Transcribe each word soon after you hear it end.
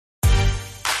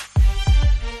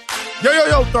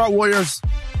Yo, Thought Warriors.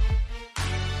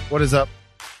 What is up?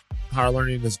 Higher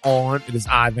Learning is on. It is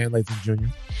I, Van Lathan Jr.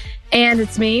 And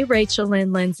it's me, Rachel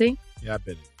Lynn Lindsay. Yeah, I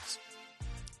bet it is.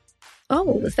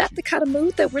 Oh, is that the kind of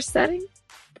mood that we're setting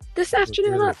this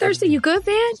afternoon on Thursday? You good,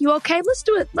 Van? You okay? Let's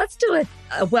do it. Let's do it.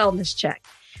 A wellness check.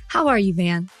 How are you,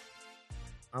 Van?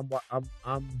 I'm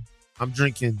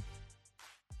drinking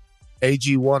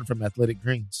AG1 from Athletic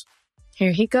Greens.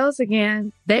 Here he goes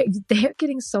again. They're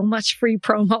getting so much free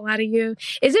promo out of you.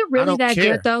 Is it really that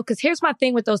good, though? Because here's my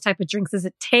thing with those type of drinks. Does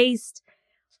it taste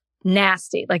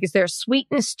nasty? Like, is there a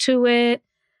sweetness to it?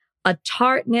 A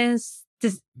tartness?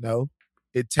 No.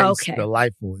 It tastes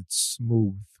delightful. It's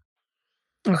smooth.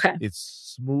 Okay.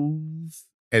 It's smooth,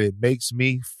 and it makes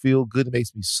me feel good. It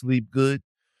makes me sleep good,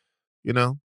 you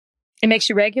know? It makes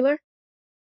you regular?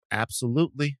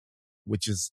 Absolutely. Which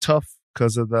is tough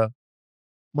because of the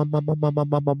never mind. I'm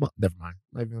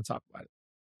not even going to talk about it.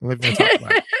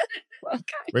 Okay.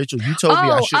 Rachel, you told me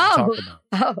I shouldn't talk about it.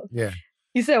 Oh. Yeah.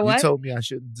 You said what? You told me I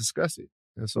shouldn't discuss it.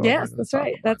 And so yes, that's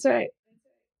right. That's right.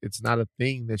 It's not a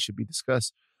thing that should be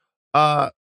discussed.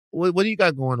 What do you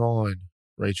got going on,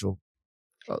 Rachel?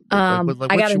 I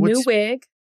got a new wig.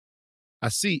 I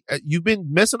see. You've been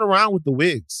messing around with the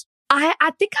wigs.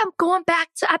 I think I'm going back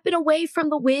I've been away from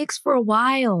the wigs for a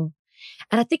while.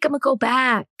 And I think I'm going to go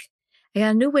back. I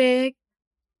got a new wig.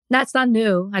 That's not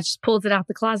new. I just pulled it out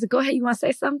the closet. Go ahead. You want to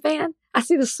say something, Van? I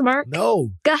see the smirk.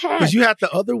 No. Go ahead. Because you had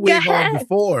the other wig on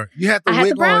before. You had the I wig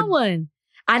had the brown on. one.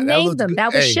 I named them.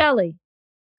 That was Shelly.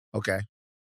 Okay.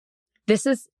 This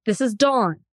is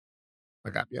Dawn. I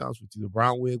got to be honest with you. The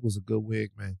brown wig was a good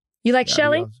wig, man. You like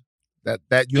Shelly? That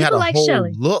you had a like whole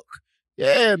Shelly. look.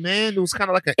 Yeah, man. It was kind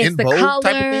of like an It's in the vogue color.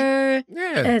 type of thing.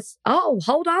 Yeah.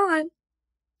 Hold on.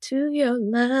 To your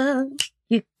love,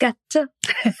 you got to.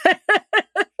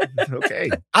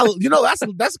 Okay.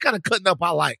 That's kind of cutting up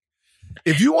I like.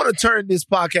 If you want to turn this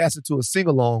podcast into a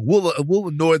sing-along, we'll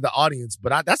annoy the audience,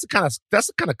 but that's the kind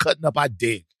of cutting up I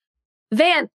dig.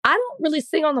 Van, I don't really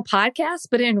sing on the podcast,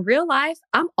 but in real life,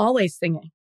 I'm always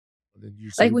singing.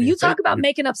 Like when you talk about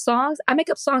making up songs, I make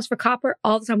up songs for Copper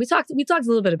all the time. We talked a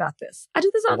little bit about this. I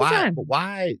do this all the time. But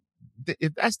why?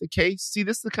 If that's the case, see,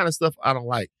 this is the kind of stuff I don't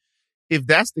like. If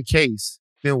that's the case,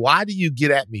 then why do you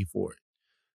get at me for it?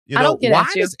 I don't get why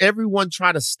at you. does everyone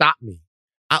try to stop me?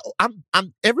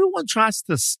 Everyone tries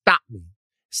to stop me.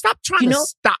 Stop trying to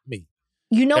stop me.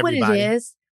 You know everybody. What it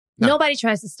is? No. Nobody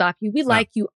tries to stop you. We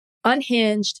like you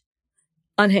unhinged,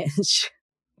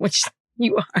 which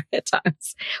you are at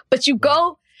times. But you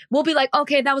go, we'll be like,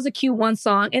 okay, that was a cute one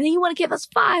song. And then you want to give us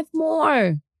 5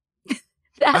 more.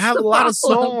 I have a lot of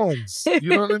songs. You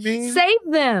know what I mean? Save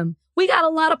them. We got a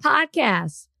lot of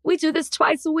podcasts. We do this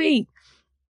twice a week.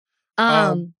 You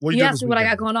asked me what I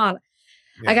got going on.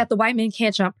 Yeah. I got the White Men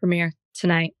Can't Jump premiere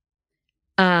tonight.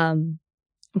 I'm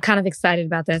kind of excited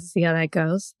about that to see how that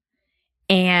goes.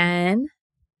 And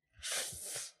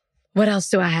what else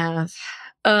do I have?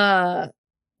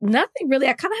 Nothing really.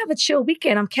 I kind of have a chill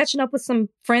weekend. I'm catching up with some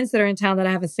friends that are in town that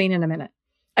I haven't seen in a minute.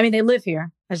 I mean, they live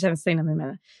here. I just haven't seen them in a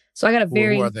minute. So I got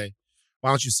Who are they? Why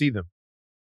don't you see them?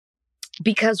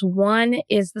 Because one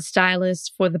is the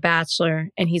stylist for The Bachelor,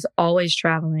 and he's always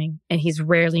traveling, and he's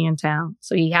rarely in town.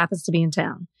 So he happens to be in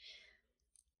town.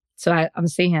 So I'm going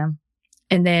to see him.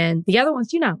 And then the other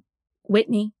ones,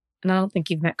 Whitney, and I don't think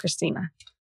you've met Christina.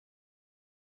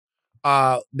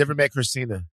 Never met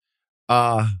Christina.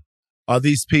 Are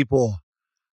these people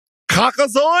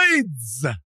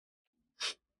cockazoids?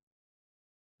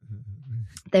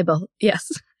 They both,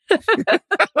 yes.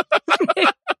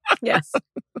 Yes.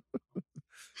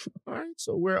 All right,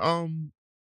 so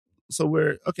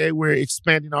we're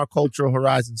expanding our cultural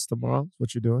horizons tomorrow. That's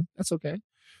what you're doing. That's okay.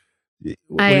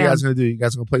 What are you guys gonna do? You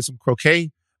guys gonna play some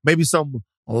croquet? Maybe some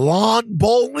lawn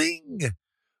bowling?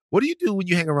 What do you do when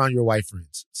you hang around your white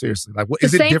friends? Seriously, like what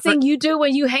is it different? The same thing you do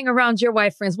when you hang around your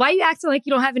white friends. Why are you acting like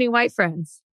you don't have any white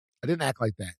friends? I didn't act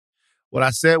like that. What I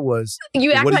said was,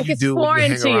 you act what like do you it's do when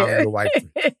foreign you hang to around you. your white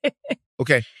friends?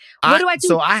 Okay. What do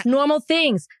I do? Normal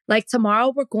things. Like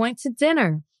tomorrow we're going to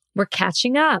dinner. We're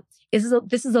catching up. This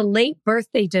is a late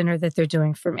birthday dinner that they're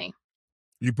doing for me.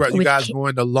 You guys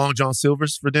going to Long John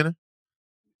Silver's for dinner?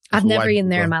 I've never eaten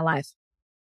there in my life.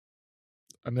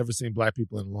 I've never seen black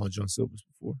people in Long John Silver's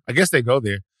before. I guess they go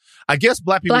there. I guess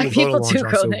black people do go to Long John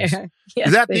Silver's. There.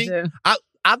 Yes, they do.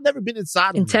 I've never been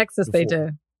inside of in Texas. Before. They do.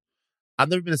 I've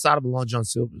never been inside of a Long John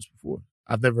Silver's before.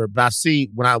 But I see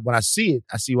when I see it,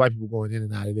 I see white people going in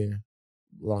and out of there.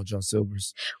 Long John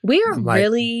Silver's. We are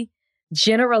really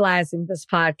generalizing this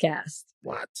podcast.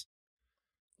 What?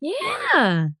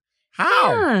 Yeah.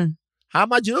 How? Yeah. How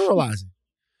am I generalizing?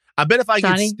 I bet if I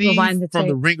get Steve from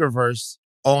the Ringerverse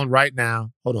on right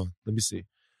now, hold on, let me see.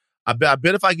 I bet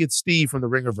if I get Steve from the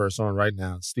Ringerverse on right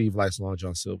now, Steve likes Long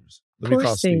John Silver's. Let me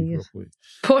call Steve real quick.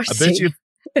 Poor Steve. I bet you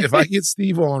if I get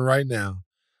Steve on right now,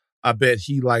 I bet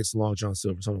he likes Long John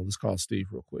Silver's. Hold on, let's call Steve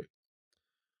real quick.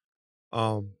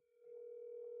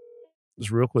 Just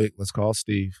real quick, let's call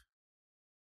Steve.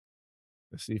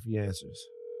 Let's see if he answers.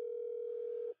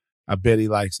 I bet he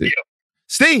likes it. Yeah.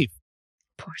 Steve!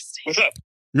 Poor Steve. What's up?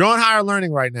 You're on Higher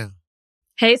Learning right now.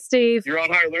 Hey, Steve. You're on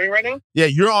Higher Learning right now? Yeah,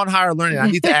 you're on Higher Learning.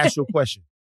 I need to ask you a question.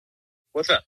 What's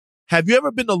up? Have you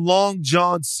ever been to Long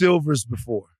John Silver's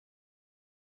before?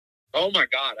 Oh, my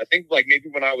God. I think maybe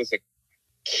when I was a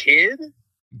kid.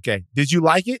 Okay. Did you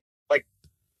like it?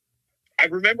 I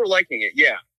remember liking it,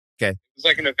 yeah. Okay. It was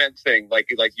like an event thing. Like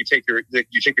you take your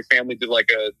family to a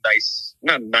nice,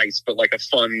 not nice, but a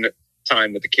fun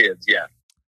time with the kids, yeah.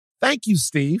 Thank you,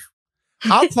 Steve.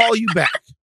 I'll call you back.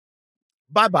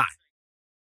 Bye-bye.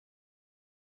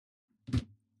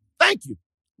 Thank you.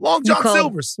 Long John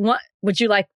Silver's. What would you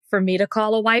like for me to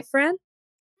call a white friend?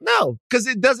 No, because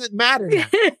it doesn't matter now.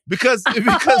 Because the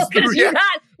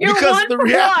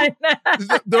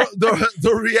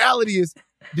reality is,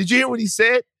 did you hear what he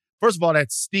said? First of all,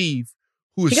 that's Steve,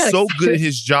 who is so good at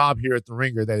his job here at The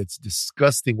Ringer that it's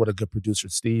disgusting what a good producer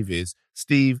Steve is.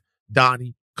 Steve,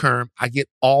 Donnie, Kerm, I get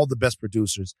all the best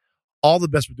producers at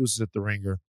The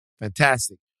Ringer.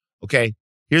 Fantastic. Okay,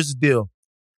 here's the deal.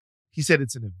 He said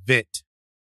it's an event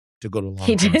to go to Long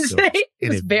John Silver's. He did say he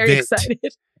was very excited.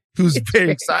 He was very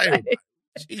excited.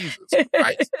 Jesus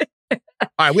Christ. All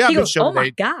right, we have a show today. Oh, my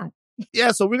God.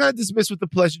 Yeah, so we're going to dismiss with the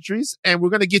pleasantries, and we're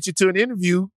going to get you to an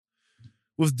interview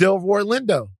with Delroy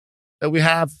Lindo that we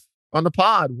have on the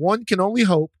pod. One can only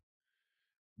hope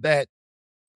that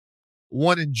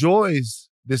one enjoys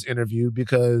this interview,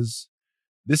 because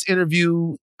this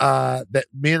interview that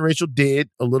me and Rachel did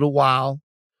a little while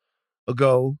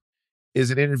ago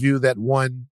is an interview that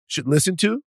one should listen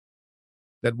to,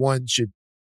 that one should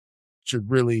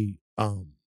really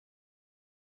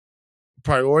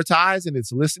prioritize in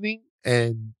its listening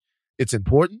and its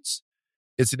importance.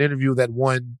 It's an interview that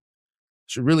one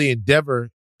should really endeavor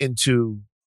into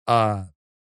kind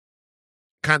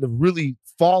of really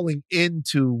falling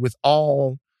into with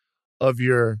all of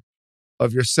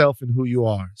yourself and who you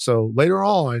are. So later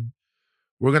on,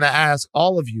 we're going to ask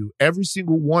all of you, every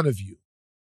single one of you,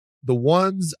 the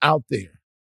ones out there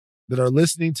that are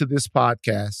listening to this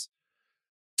podcast,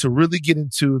 to really get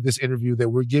into this interview that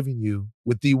we're giving you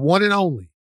with the one and only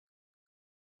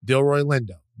Delroy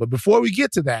Lindo. But before we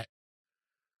get to that,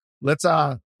 let's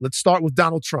start with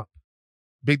Donald Trump.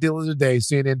 Big deal of the day,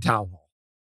 CNN Town Hall.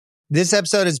 This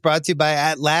episode is brought to you by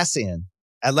Atlassian.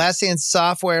 Atlassian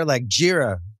software like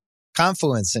Jira,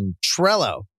 Confluence, and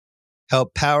Trello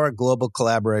help power global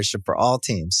collaboration for all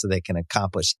teams so they can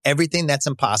accomplish everything that's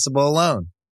impossible alone.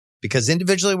 Because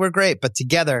individually we're great, but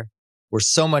together we're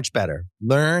so much better.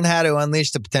 Learn how to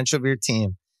unleash the potential of your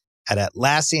team at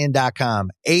Atlassian.com.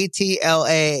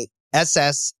 Atlassian.com.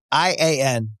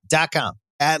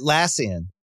 Atlassian.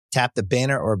 Tap the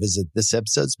banner or visit this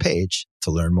episode's page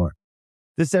to learn more.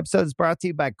 This episode is brought to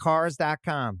you by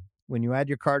Cars.com. When you add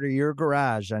your car to your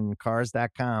garage on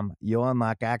Cars.com, you'll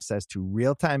unlock access to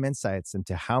real-time insights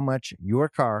into how much your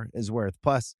car is worth.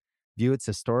 Plus, view its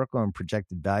historical and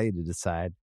projected value to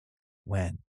decide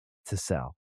when to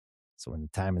sell. So when the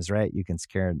time is right, you can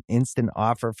secure an instant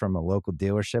offer from a local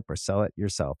dealership or sell it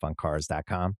yourself on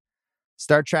Cars.com.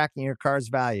 Start tracking your car's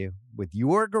value with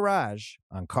your garage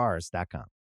on Cars.com.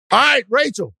 All right,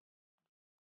 Rachel.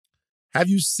 Have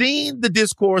you seen the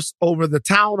discourse over the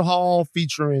town hall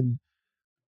featuring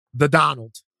the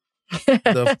Donald,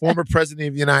 the former president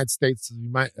of the United States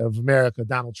of America,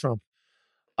 Donald Trump,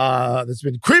 that's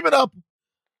been creeping up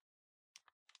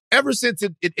ever since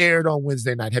it aired on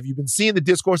Wednesday night? Have you been seeing the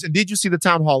discourse, and did you see the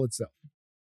town hall itself?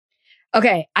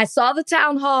 Okay, I saw the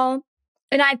town hall,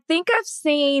 and I think I've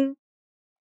seen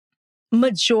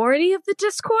majority of the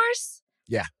discourse.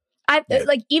 Yeah.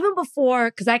 Like even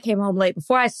before, because I came home late,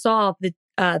 before I saw the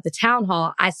town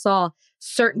hall, I saw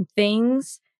certain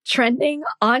things trending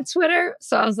on Twitter.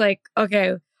 So I was like,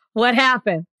 okay, what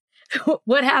happened?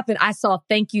 What happened? I saw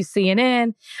thank you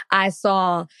CNN. I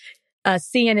saw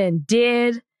CNN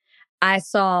did. I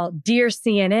saw dear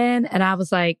CNN, and I was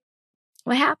like,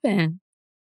 what happened?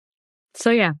 So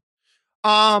yeah.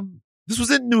 This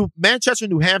was in Manchester,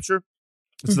 New Hampshire.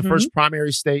 It's the first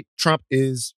primary state. Trump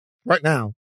is right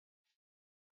now,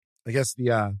 I guess,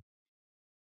 the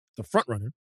front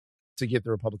runner to get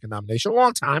the Republican nomination. A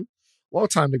long time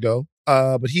to go.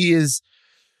 But he is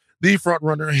the front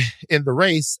runner in the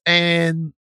race.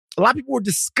 And a lot of people were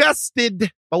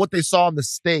disgusted by what they saw on the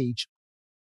stage.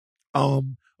 Of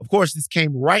course, this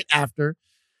came right after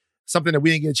something that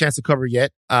we didn't get a chance to cover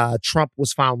yet. Trump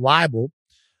was found liable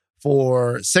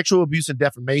for sexual abuse and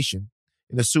defamation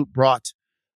in a suit brought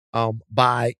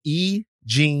by E.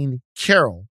 Jean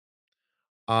Carroll.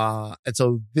 And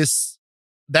so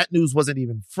that news wasn't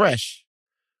even fresh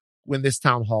when this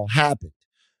town hall happened.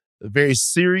 Very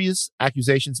serious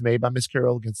accusations made by Ms.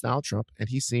 Carroll against Donald Trump, and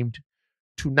he seemed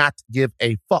to not give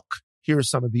a fuck. Here is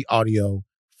some of the audio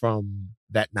from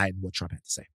that night and what Trump had to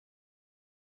say.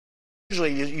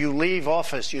 Usually you leave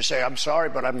office, you say, I'm sorry,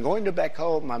 but I'm going to back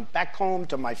home. I'm back home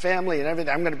to my family and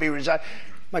everything. I'm going to be resigned.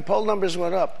 My poll numbers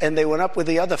went up, and they went up with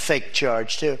the other fake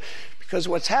charge, too. Because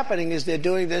what's happening is they're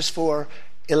doing this for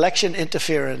election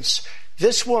interference.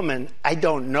 This woman, I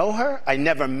don't know her. I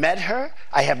never met her.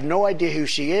 I have no idea who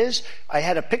she is. I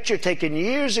had a picture taken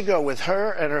years ago with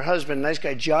her and her husband, nice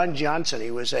guy, John Johnson.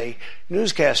 He was a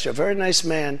newscaster, a very nice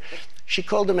man. She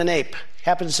called him an ape.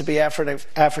 Happens to be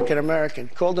African American.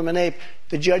 Called him an ape.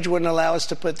 The judge wouldn't allow us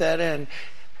to put that in.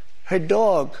 Her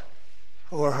dog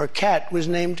or her cat was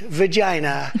named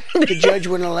Vagina. The judge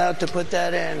wouldn't allow to put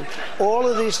that in. All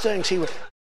of these things he would.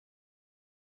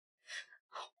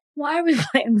 Why are we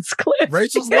playing this clip?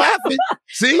 Rachel's laughing.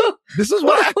 See? This is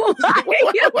what happens.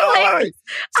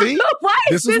 See? Why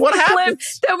this is what Clip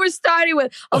happens. that we're starting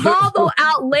with. Of all the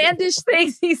outlandish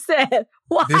things he said,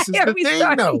 why are we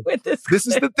starting with this clip? This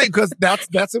is the thing, because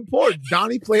that's important.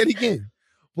 Donnie, play it again.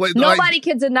 Nobody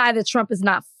can deny that Trump is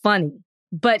not funny,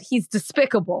 but he's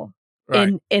despicable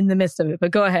in the midst of it.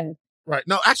 But go ahead. Right.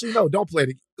 No, actually, no, don't play it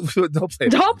again.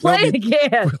 Don't play it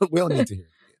again. We don't need to hear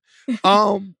it.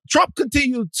 Trump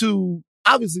continued to,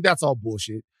 obviously that's all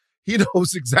bullshit. He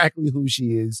knows exactly who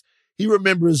she is. He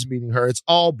remembers meeting her. It's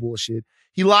all bullshit.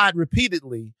 He lied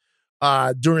repeatedly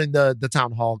during the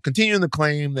town hall, continuing to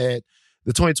claim that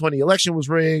the 2020 election was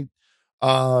rigged,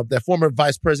 that former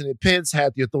Vice President Pence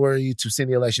had the authority to send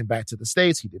the election back to the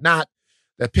states. He did not.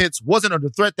 That Pence wasn't under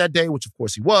threat that day, which of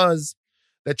course he was.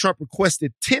 That Trump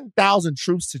requested 10,000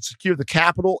 troops to secure the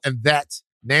Capitol, and that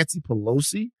Nancy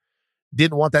Pelosi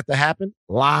didn't want that to happen.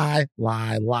 Lie.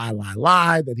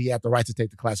 That he had the right to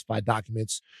take the classified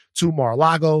documents to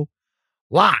Mar-a-Lago.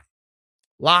 Lie.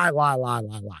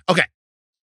 Okay.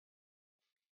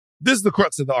 This is the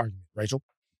crux of the argument, Rachel,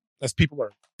 as people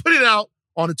are putting it out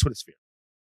on the Twitter sphere.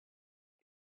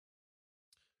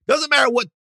 Doesn't matter what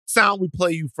sound we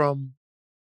play you from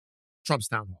Trump's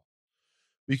town hall.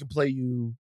 We can play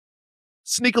you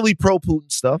sneakily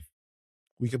pro-Putin stuff.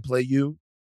 We can play you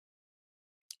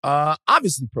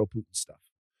obviously pro-Putin stuff.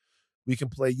 We can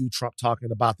play you Trump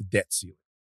talking about the debt ceiling.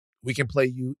 We can play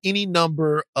you any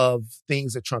number of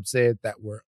things that Trump said that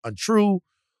were untrue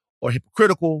or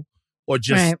hypocritical or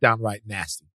just downright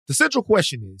nasty. The central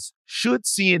question is, should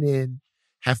CNN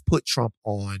have put Trump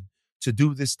on to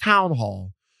do this town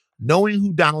hall, knowing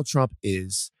who Donald Trump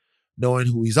is, knowing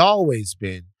who he's always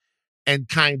been, and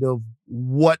kind of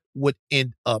what would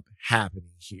end up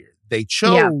happening here? They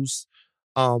chose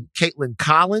Caitlin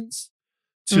Collins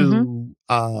to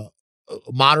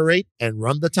moderate and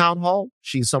run the town hall.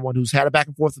 She's someone who's had a back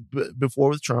and forth before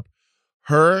with Trump.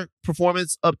 Her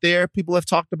performance up there, people have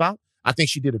talked about. I think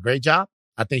she did a great job.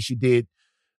 I think she did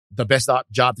the best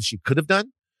job that she could have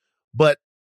done. But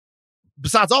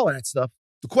besides all of that stuff,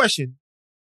 the question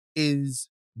is,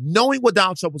 knowing what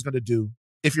Donald Trump was going to do,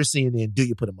 if you're CNN, do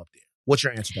you put him up there? What's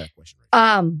your answer to that question?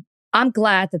 I'm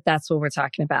glad that that's what we're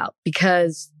talking about,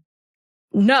 because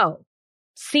no,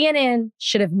 CNN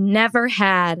should have never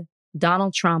had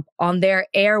Donald Trump on their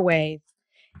airwaves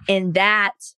in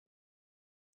that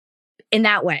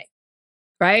way,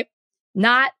 right?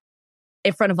 Not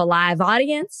in front of a live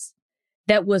audience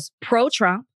that was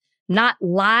pro-Trump, not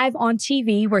live on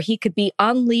TV where he could be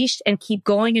unleashed and keep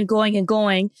going and going and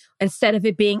going, instead of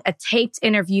it being a taped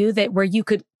interview where you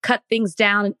could cut things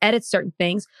down and edit certain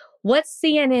things. What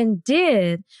CNN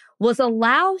did was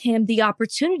allow him the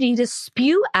opportunity to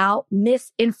spew out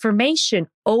misinformation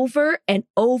over and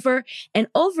over and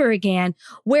over again,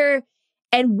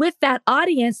 and with that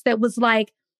audience that was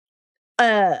like,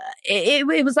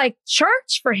 it was like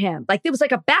church for him. Like, it was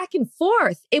like a back and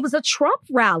forth. It was a Trump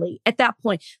rally at that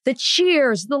point. The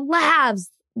cheers, the laughs,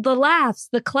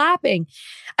 the clapping.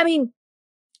 I mean,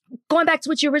 going back to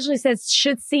what you originally said,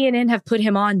 should CNN have put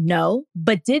him on? No.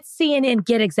 But did CNN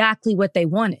get exactly what they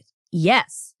wanted?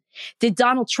 Yes. Did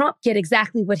Donald Trump get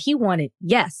exactly what he wanted?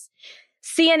 Yes.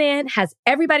 CNN has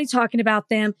everybody talking about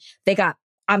them. They got,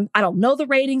 I don't know the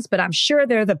ratings, but I'm sure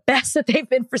they're the best that they've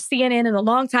been for CNN in a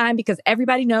long time, because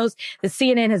everybody knows that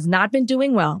CNN has not been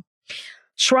doing well.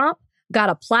 Trump got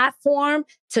a platform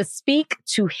to speak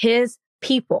to his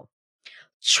people.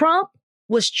 Trump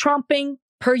was trumping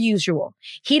per usual.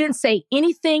 He didn't say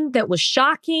anything that was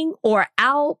shocking or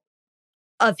out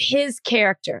of his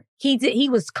character. He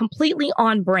was completely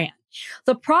on brand.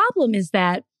 The problem is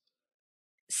that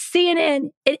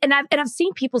CNN, and I've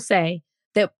seen people say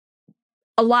that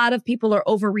a lot of people are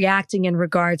overreacting in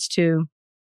regards to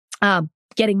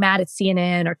getting mad at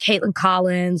CNN or Caitlin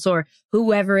Collins or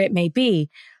whoever it may be.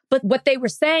 But what they were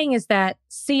saying is that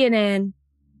CNN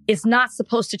is not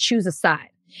supposed to choose a side,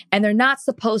 and they're not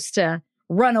supposed to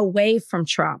run away from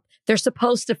Trump. They're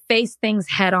supposed to face things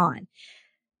head on.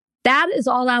 That is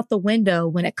all out the window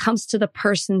when it comes to the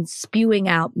person spewing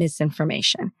out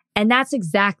misinformation. And that's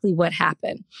exactly what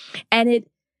happened. And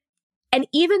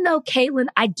even though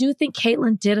I do think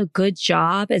Caitlin did a good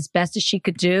job as best as she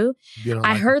could do.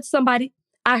 I heard somebody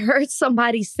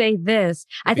say this.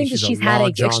 I think that she's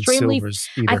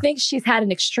had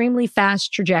an extremely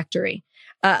fast trajectory,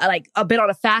 like a bit on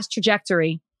a fast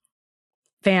trajectory.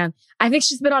 Fan. I think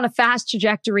she's been on a fast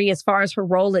trajectory as far as her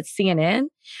role at CNN.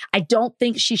 I don't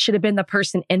think she should have been the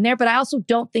person in there, but I also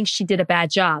don't think she did a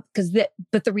bad job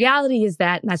but the reality is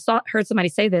that, and heard somebody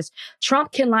say this,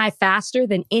 Trump can lie faster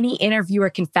than any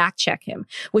interviewer can fact check him,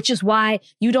 which is why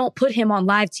you don't put him on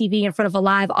live TV in front of a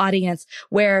live audience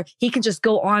where he can just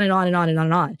go on and on and on and on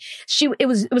and on. It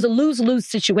was a lose-lose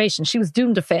situation. She was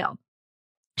doomed to fail.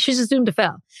 She's just doomed to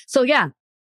fail. So yeah,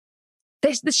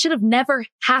 this should have never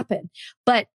happened.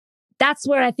 But that's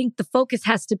where I think the focus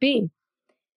has to be.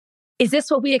 Is this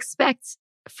what we expect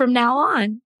from now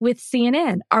on with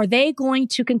CNN? Are they going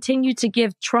to continue to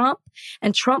give Trump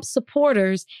and Trump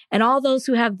supporters and all those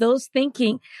who have those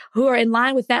thinking, who are in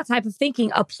line with that type of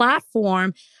thinking, a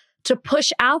platform to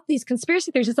push out these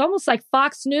conspiracy theories? It's almost like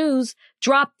Fox News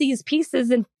dropped these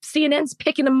pieces and CNN's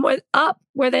picking them up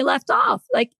where they left off.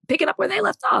 What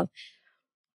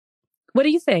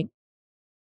do you think?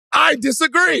 I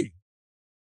disagree.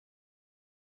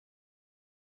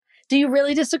 Do you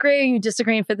really disagree, or are you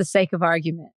disagreeing for the sake of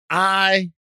argument?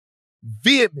 I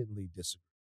vehemently disagree.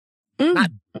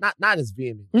 Not as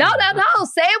vehement. No.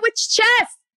 Say it with your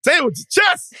chest. Say it with your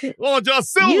chest. Oh, John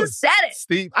Silver. You said it.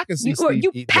 Steve, I can see Steve.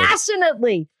 You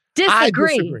passionately disagree. I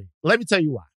disagree. Let me tell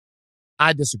you why.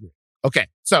 I disagree. Okay,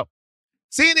 so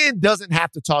CNN doesn't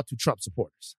have to talk to Trump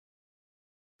supporters.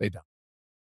 They don't.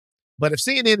 But if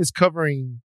CNN is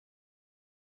covering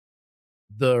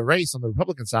the race on the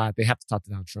Republican side, they have to talk to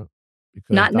Donald Trump.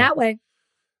 Because not in that way.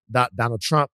 Donald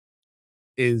Trump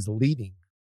is leading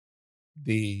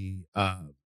the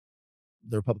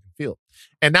Republican field.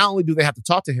 And not only do they have to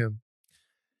talk to him,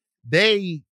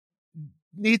 they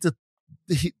need to,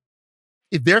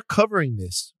 if they're covering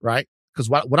this, right? Because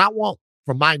what I want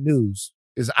from my news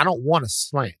is I don't want a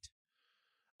slant.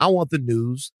 I want the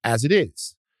news as it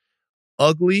is.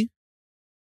 Ugly,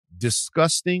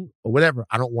 disgusting, or whatever.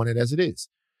 I don't want it as it is.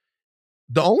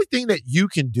 The only thing that you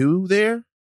can do there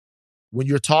when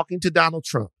you're talking to Donald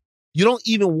Trump, you don't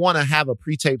even want to have a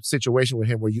pre-taped situation with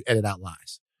him where you edit out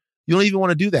lies. You don't even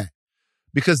want to do that,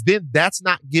 because then that's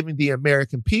not giving the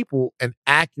American people an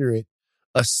accurate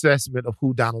assessment of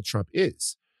who Donald Trump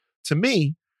is. To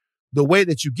me, the way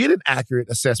that you get an accurate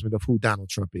assessment of who Donald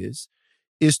Trump is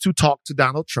to talk to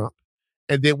Donald Trump,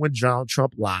 and then when Donald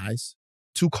Trump lies,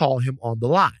 to call him on the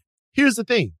lie. Here's the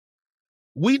thing.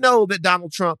 We know that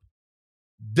Donald Trump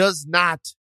does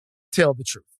not tell the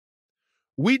truth.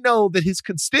 We know that his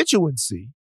constituency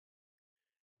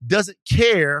doesn't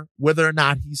care whether or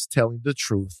not he's telling the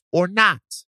truth or not.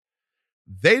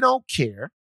 They don't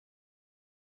care.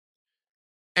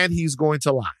 And he's going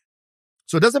to lie.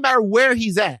 So it doesn't matter where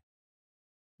he's at.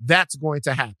 That's going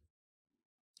to happen.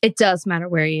 It does matter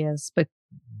where he is, but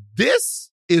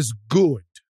this is good.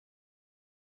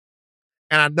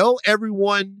 And I know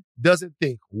everyone doesn't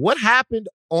think what happened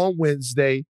on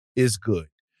Wednesday is good.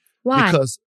 Why?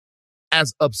 Because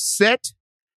as upset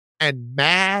and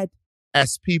mad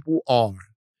as people are,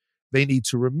 they need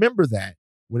to remember that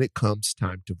when it comes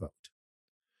time to vote.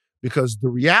 Because the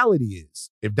reality is,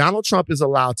 if Donald Trump is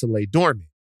allowed to lay dormant,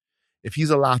 if he's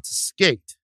allowed to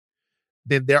skate,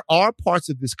 then there are parts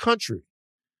of this country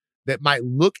that might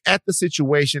look at the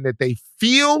situation that they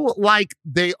feel like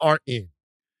they are in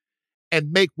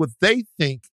and make what they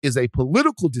think is a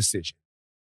political decision,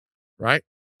 right?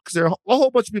 Because there are a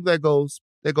whole bunch of people that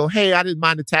go, hey, I didn't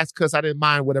mind the tax cuts, I didn't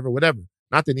mind whatever.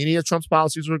 Not that any of Trump's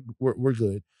policies were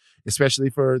good, especially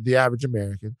for the average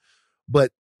American.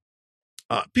 But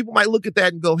people might look at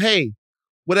that and go, hey,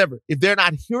 whatever. If they're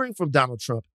not hearing from Donald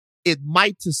Trump, it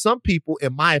might, to some people,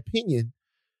 in my opinion,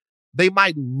 they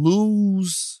might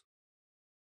lose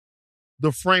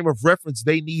the frame of reference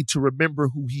they need to remember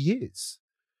who he is.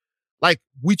 Like,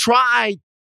 we tried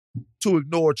to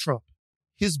ignore Trump.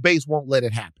 His base won't let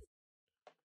it happen.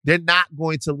 They're not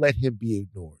going to let him be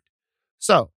ignored.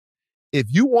 So, if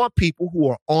you want people who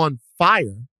are on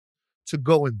fire to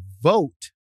go and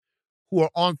vote, who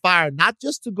are on fire not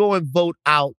just to go and vote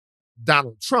out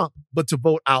Donald Trump, but to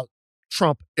vote out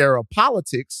Trump-era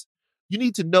politics, you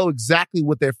need to know exactly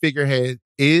what their figurehead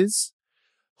is,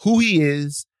 who he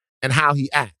is, and how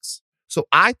he acts. So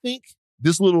I think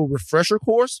this little refresher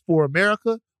course for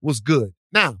America was good.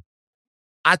 Now,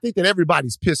 I think that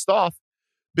everybody's pissed off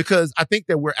because I think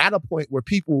that we're at a point where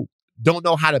people don't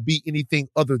know how to be anything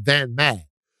other than mad.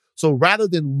 So rather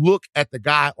than look at the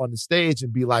guy on the stage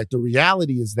and be like, the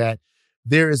reality is that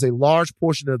there is a large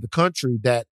portion of the country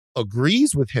that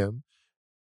agrees with him,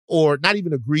 or not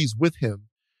even agrees with him,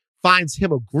 finds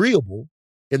him agreeable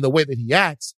in the way that he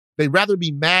acts, they'd rather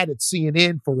be mad at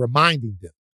CNN for reminding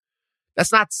them.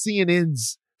 That's not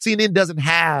CNN's. CNN doesn't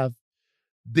have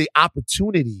the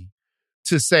opportunity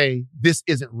to say this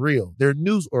isn't real. They're a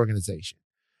news organization.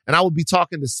 And I would be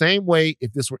talking the same way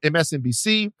if this were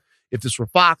MSNBC, if this were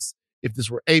Fox, if this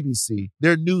were ABC.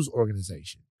 They're a news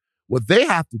organization. What they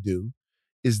have to do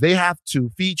is they have to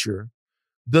feature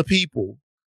the people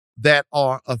that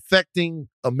are affecting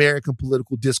American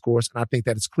political discourse. And I think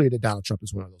that it's clear that Donald Trump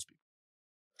is one of those people.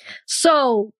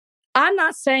 So I'm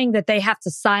not saying that they have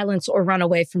to silence or run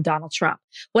away from Donald Trump.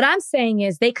 What I'm saying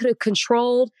is they could have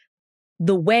controlled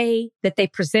the way that they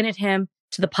presented him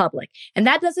to the public. And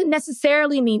that doesn't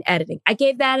necessarily mean editing. I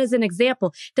gave that as an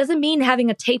example. Doesn't mean having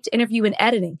a taped interview and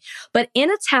editing. But in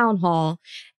a town hall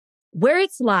where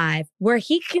it's live, where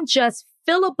he can just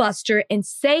filibuster and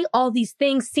say all these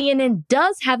things, CNN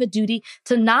does have a duty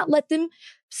to not let them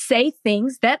say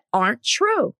things that aren't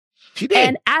true. She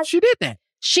did. And she did that.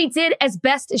 She did as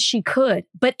best as she could,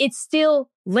 but it still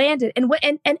landed. And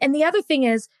the other thing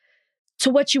is, to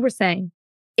what you were saying,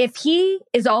 if he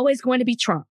is always going to be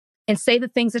Trump and say the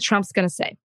things that Trump's going to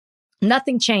say,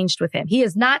 nothing changed with him. He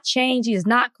has not changed. He has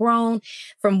not grown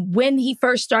from when he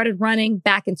first started running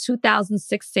back in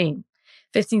 2016,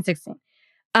 15, 16.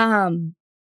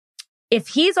 If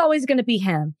he's always going to be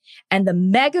him and the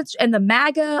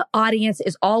MAGA audience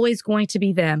is always going to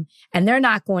be them and they're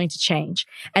not going to change,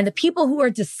 and the people who are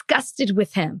disgusted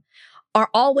with him are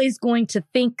always going to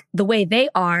think the way they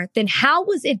are, then how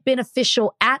was it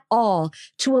beneficial at all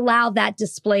to allow that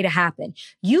display to happen?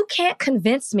 You can't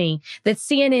convince me that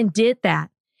CNN did that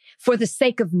for the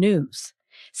sake of news.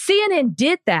 CNN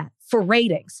did that for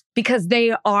ratings because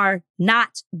they are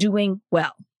not doing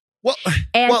well.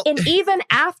 And even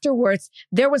afterwards,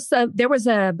 there was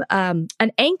an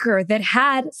anchor that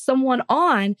had someone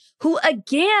on who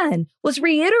again was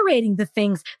reiterating the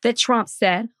things that Trump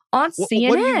said on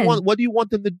CNN. What do you want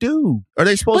them to do? Are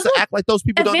they supposed to act like those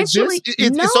people don't exist?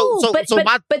 No,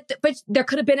 but there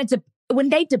could have been when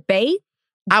they debate.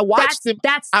 I watched them.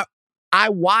 I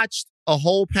watched a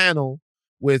whole panel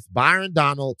with Byron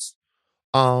Donalds,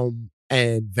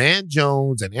 and Van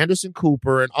Jones and Anderson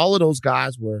Cooper and all of those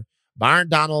guys where Byron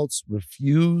Donalds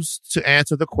refused to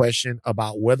answer the question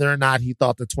about whether or not he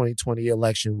thought the 2020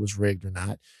 election was rigged or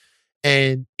not.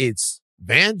 And it's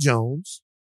Van Jones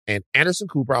and Anderson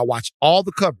Cooper. I watched all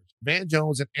the coverage. Van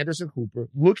Jones and Anderson Cooper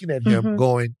looking at him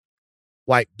going,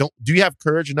 like, do you have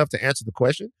courage enough to answer the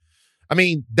question? I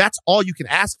mean, that's all you can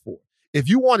ask for. If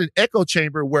you want an echo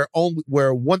chamber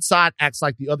where one side acts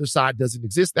like the other side doesn't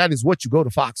exist, that is what you go to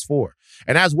Fox for.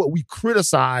 And that's what we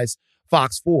criticize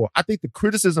Fox for. I think the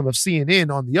criticism of CNN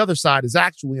on the other side is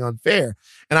actually unfair.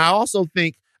 And I also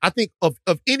think of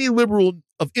any liberal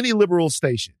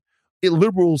station, a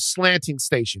liberal slanting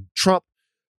station, Trump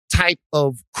type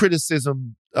of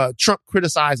criticism, Trump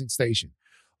criticizing station,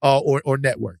 or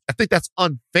network. I think that's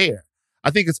unfair.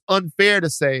 I think it's unfair to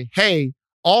say, hey,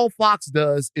 all Fox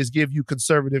does is give you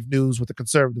conservative news with a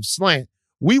conservative slant.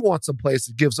 We want some place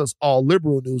that gives us all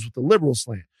liberal news with a liberal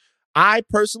slant. I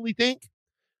personally think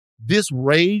this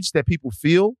rage that people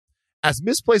feel, as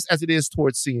misplaced as it is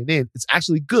towards CNN, it's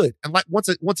actually good. And like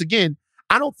once again,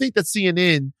 I don't think that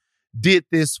CNN did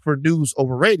this for news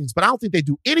over ratings, but I don't think they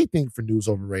do anything for news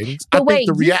over ratings. I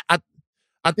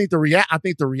think the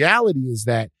reality is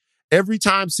that every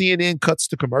time CNN cuts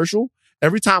to commercial,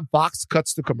 every time Fox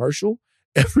cuts to commercial,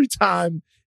 every time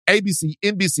ABC,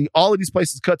 NBC, all of these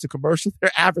places cut to commercial,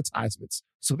 they're advertisements.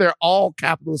 So they're all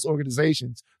capitalist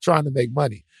organizations trying to make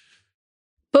money.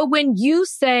 But when you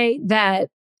say that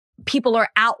people are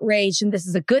outraged and this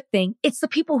is a good thing, it's the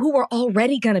people who are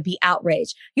already going to be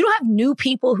outraged. You don't have new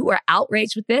people who are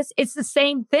outraged with this. It's the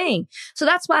same thing. So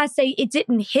that's why I say it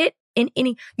didn't hit in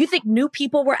any, you think new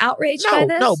people were outraged by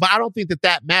this? No, but I don't think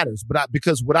that matters. But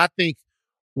because what I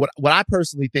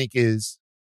personally think is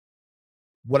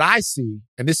what I see,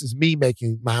 and this is me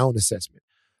making my own assessment.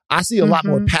 I see a lot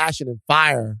more passion and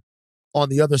fire on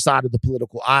the other side of the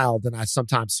political aisle than I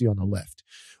sometimes see on the left.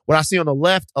 What I see on the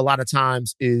left a lot of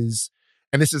times is,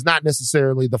 and this is not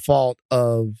necessarily the fault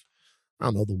of, I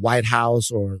don't know, the White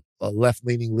House or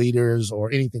left-leaning leaders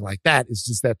or anything like that. It's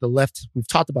just that the left, we've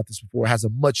talked about this before, has a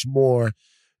much more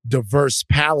diverse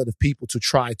palette of people to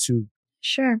try to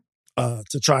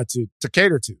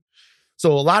cater to.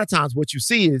 So a lot of times what you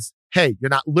see is, hey, you're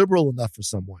not liberal enough for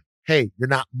someone. Hey, you're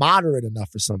not moderate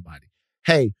enough for somebody.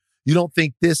 Hey, you don't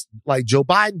think this, like Joe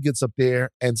Biden gets up there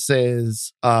and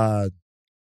says,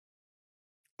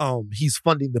 he's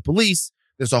funding the police.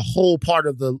 There's a whole part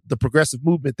of the progressive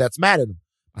movement that's mad at him,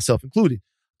 myself included.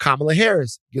 Kamala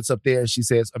Harris gets up there and she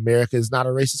says, America is not a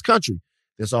racist country.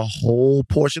 There's a whole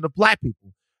portion of black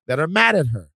people that are mad at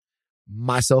her,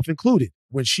 myself included,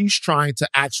 when she's trying to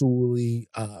actually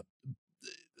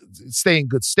stay in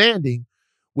good standing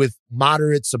with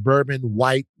moderate suburban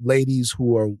white ladies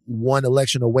who are one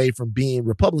election away from being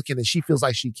Republican, and she feels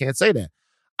like she can't say that.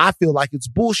 I feel like it's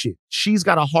bullshit. She's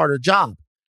got a harder job.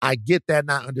 I get that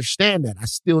and I understand that. I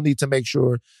still need to make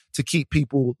sure to keep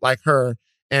people like her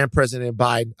and President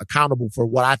Biden accountable for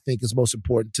what I think is most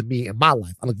important to me in my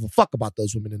life. I don't give a fuck about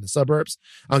those women in the suburbs.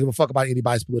 I don't give a fuck about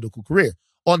anybody's political career.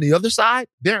 On the other side,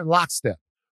 they're in lockstep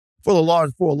for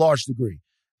a large degree.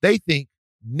 They think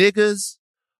niggas,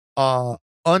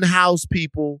 unhoused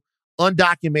people,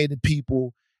 undocumented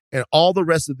people, and all the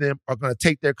rest of them are going to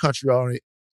take their country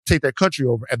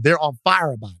over, and they're on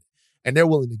fire about it. And they're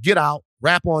willing to get out,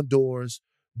 rap on doors,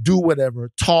 do whatever,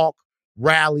 talk,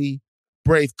 rally,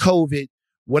 brave COVID,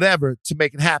 whatever, to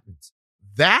make it happen.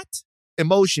 That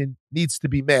emotion needs to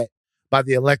be met by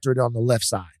the electorate on the left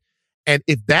side. And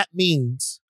if that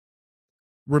means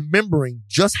remembering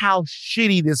just how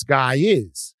shitty this guy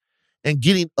is and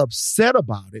getting upset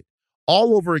about it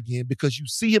all over again because you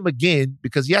see him again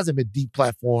because he hasn't been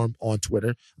deplatformed on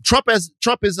Twitter.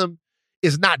 Trumpism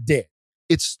is not dead.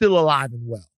 It's still alive and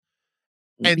well.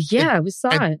 We saw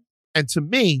it. And to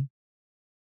me,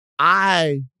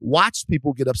 I watched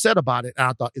people get upset about it, and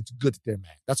I thought it's good that they're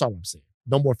mad. That's all I'm saying.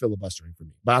 No more filibustering for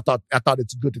me. But I thought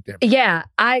it's good that they're mad. Yeah,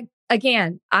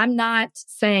 I'm not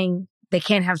saying they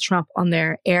can't have Trump on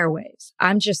their airwaves.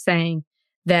 I'm just saying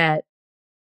that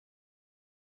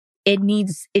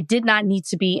it did not need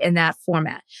to be in that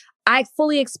format. I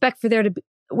fully expect for there to be,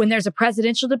 when there's a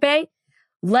presidential debate,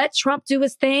 let Trump do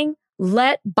his thing,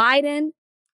 let Biden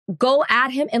go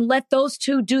at him, and let those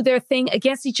two do their thing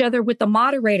against each other with the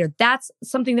moderator. That's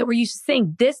something that we're used to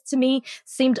seeing. This, to me,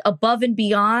 seemed above and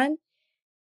beyond,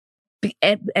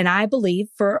 and I believe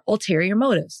for ulterior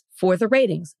motives, for the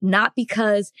ratings, not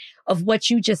because of what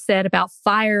you just said about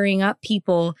firing up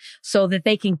people so that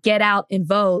they can get out and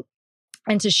vote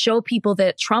and to show people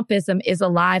that Trumpism is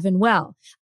alive and well.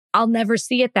 I'll never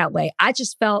see it that way. I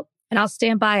just felt, and I'll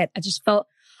stand by it, I just felt,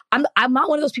 I'm not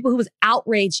one of those people who was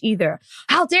outraged either.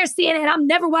 How dare CNN? I'm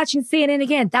never watching CNN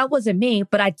again. That wasn't me,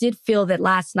 but I did feel that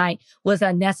last night was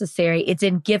unnecessary. It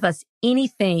didn't give us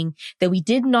anything that we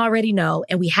didn't already know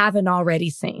and we haven't already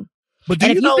seen. But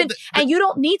and you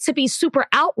don't need to be super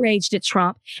outraged at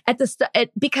Trump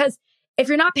because if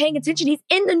you're not paying attention, he's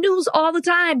in the news all the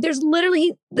time. There's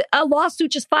literally a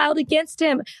lawsuit just filed against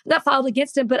him. Not filed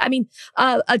against him, but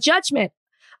a judgment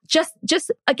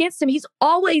just against him. He's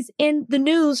always in the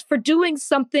news for doing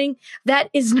something that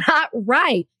is not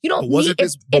right. You don't wasn't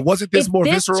this more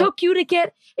visceral? Took you to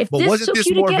get outraged?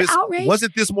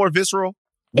 Wasn't this more visceral?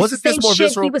 Wasn't this more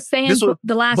visceral? He was saying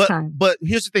the last time. But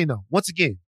here's the thing, though. Once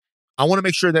again, I want to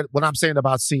make sure that what I'm saying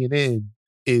about CNN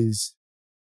is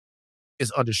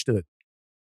understood.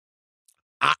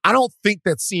 I don't think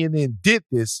that CNN did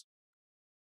this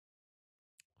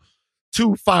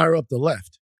to fire up the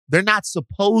left. They're not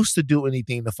supposed to do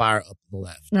anything to fire up the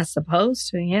left. Not supposed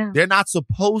to, yeah. They're not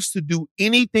supposed to do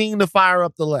anything to fire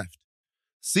up the left.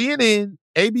 CNN,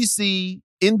 ABC,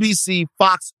 NBC,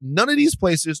 Fox, none of these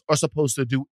places are supposed to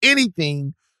do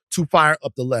anything to fire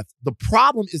up the left. The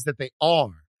problem is that they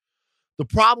are. The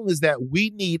problem is that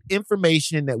we need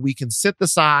information that we can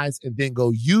synthesize and then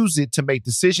go use it to make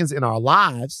decisions in our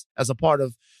lives as a part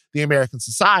of the American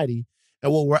society.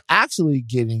 And what we're actually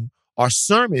getting are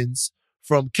sermons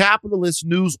from capitalist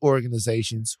news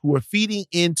organizations who are feeding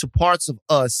into parts of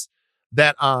us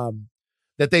that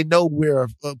they know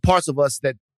parts of us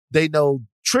that they know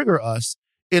trigger us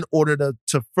in order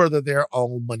to further their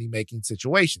own money-making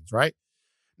situations, right?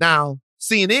 Now,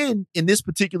 CNN in this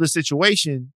particular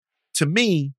situation, to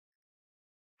me,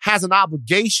 has an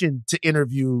obligation to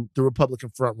interview the Republican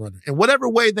frontrunner. In whatever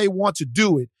way they want to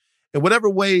do it, in whatever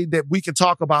way that we can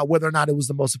talk about whether or not it was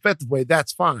the most effective way,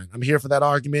 that's fine. I'm here for that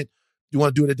argument. You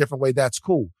want to do it a different way, that's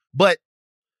cool. But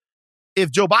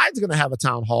if Joe Biden's going to have a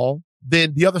town hall,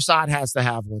 then the other side has to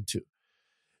have one too.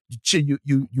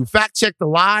 You fact check the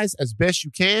lies as best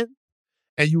you can,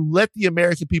 and you let the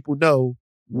American people know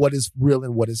what is real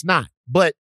and what is not.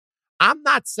 But I'm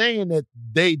not saying that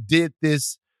they did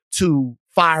this to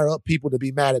fire up people to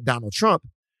be mad at Donald Trump.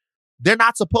 They're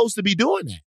not supposed to be doing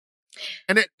that.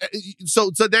 And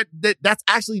so that's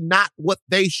actually not what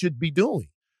they should be doing.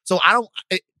 So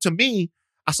to me,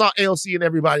 I saw AOC and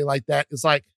everybody like that. It's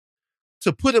like,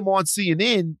 to put him on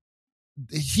CNN,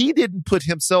 he didn't put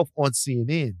himself on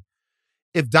CNN.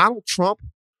 If Donald Trump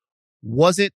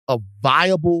wasn't a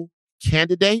viable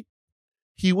candidate,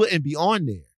 he wouldn't be on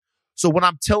there. So what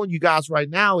I'm telling you guys right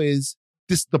now is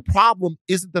the problem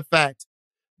isn't the fact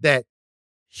that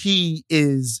he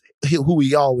is who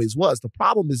he always was. The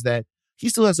problem is that he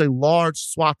still has a large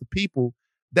swath of people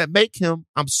that make him,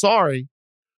 I'm sorry,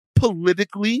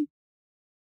 politically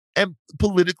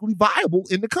viable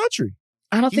in the country.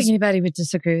 I don't think anybody would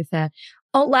disagree with that.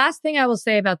 Oh, last thing I will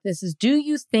say about this is, do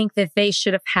you think that they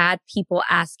should have had people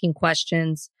asking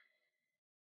questions?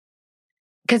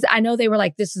 Because I know they were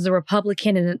like, this is a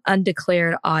Republican and an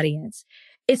undeclared audience.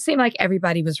 It seemed like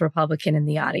everybody was Republican in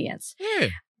the audience. Yeah.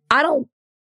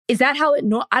 Is that how it,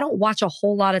 I don't watch a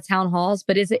whole lot of town halls,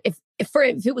 but is it, if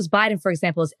it was Biden, for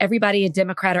example, is everybody a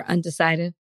Democrat or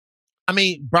undecided? I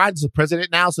mean, Biden's the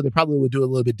president now, so they probably would do it a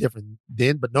little bit different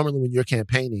then. But normally when you're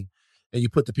campaigning and you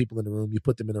put the people in the room, you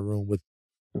put them in a room with...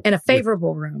 In a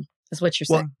favorable room, is what you're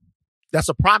saying. That's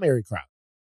a primary crowd.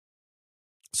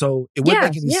 So it wouldn't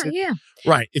make any sense. Yeah.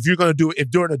 Right. If you're going to do it, if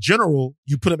during a general,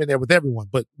 you put them in there with everyone.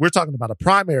 But we're talking about a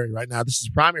primary right now. This is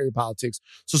primary politics.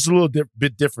 So it's a little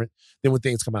bit different than when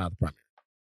things come out of the primary.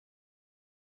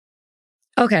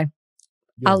 Okay.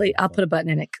 I'll put a button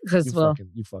in it because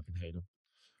you fucking hate them.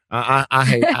 I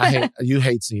hate you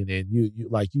hate CNN.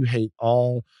 You hate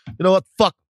all, you know what?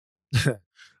 Fuck.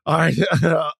 All right.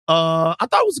 I thought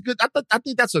it was I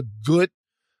think that's a good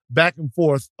back and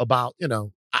forth about,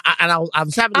 I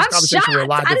was having this conversation with a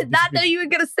lot of I did not know you were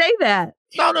going to say that.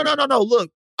 No.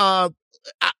 Look,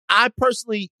 I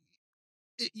personally,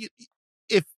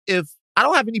 if I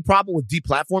don't have any problem with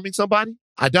deplatforming somebody,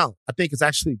 I don't. I think it's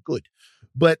actually good.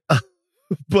 But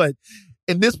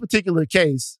in this particular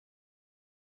case,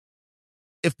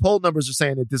 if poll numbers are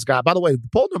saying that this guy, by the way, the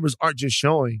poll numbers aren't just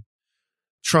showing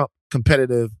Trump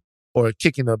competitive or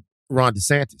kicking up Ron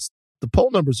DeSantis. The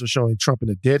poll numbers are showing Trump in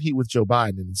a dead heat with Joe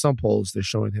Biden, and in some polls, they're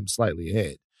showing him slightly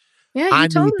ahead. Yeah, you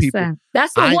told us that.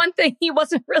 That's the one thing he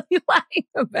wasn't really lying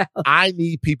about. I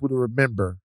need people to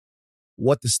remember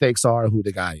what the stakes are, who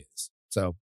the guy is.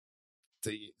 So,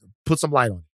 to put some light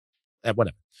on it.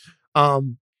 Whatever.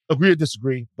 Agree or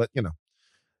disagree, but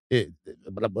Delroy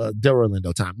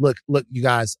Lindo time. Look, you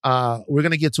guys. We're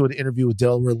gonna get to an interview with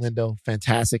Delroy Lindo,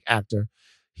 fantastic actor.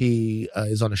 He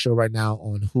is on a show right now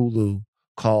on Hulu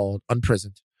called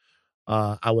Unprisoned.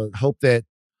 I would hope that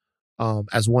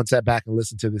as one sat back and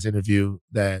listened to this interview,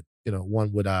 that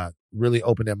one would really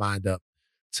open their mind up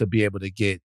to be able to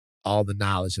get all the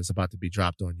knowledge that's about to be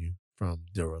dropped on you from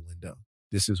Delroy Lindo.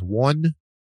 This is one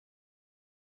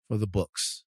for the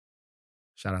books.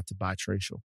 Shout out to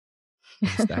Bitracial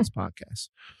Stats Podcast.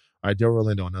 All right,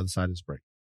 Delroy Lindo on the other side of this break.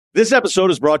 This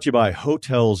episode is brought to you by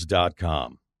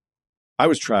Hotels.com. I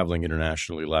was traveling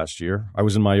internationally last year. I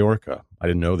was in Mallorca. I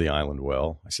didn't know the island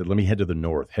well. I said, let me head to the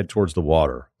north, head towards the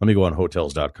water. Let me go on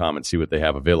Hotels.com and see what they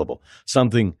have available.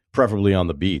 Something preferably on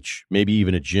the beach, maybe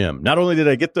even a gym. Not only did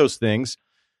I get those things,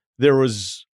 there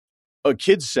was a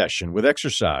kids session with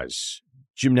exercise,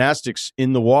 gymnastics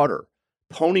in the water,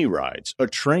 pony rides, a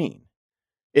train.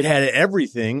 It had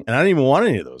everything, and I didn't even want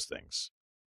any of those things.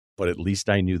 But at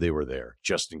least I knew they were there,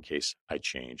 just in case I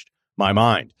changed my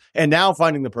mind. And now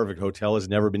finding the perfect hotel has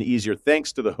never been easier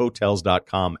thanks to the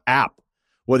Hotels.com app.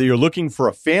 Whether you're looking for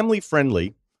a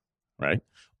family-friendly,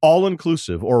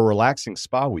 all-inclusive or a relaxing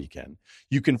spa weekend,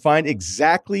 you can find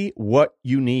exactly what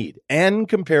you need and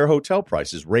compare hotel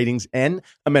prices, ratings, and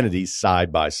amenities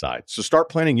side by side. So start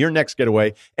planning your next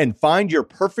getaway and find your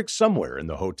perfect somewhere in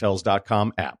the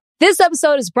Hotels.com app. This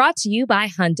episode is brought to you by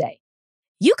Hyundai.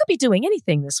 You could be doing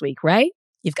anything this week, right?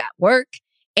 You've got work,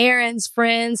 errands,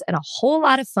 friends, and a whole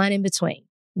lot of fun in between.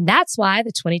 That's why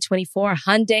the 2024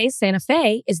 Hyundai Santa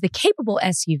Fe is the capable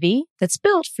SUV that's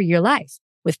built for your life.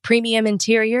 With premium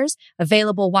interiors,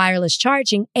 available wireless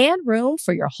charging, and room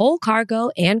for your whole cargo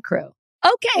and crew.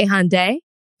 Okay, Hyundai,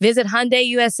 Visit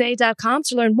HyundaiUSA.com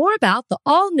to learn more about the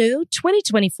all-new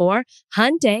 2024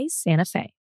 Hyundai Santa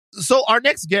Fe. So our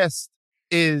next guest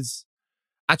is,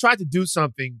 I tried to do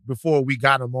something before we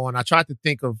got him on. I tried to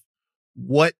think of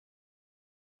what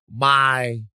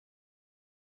my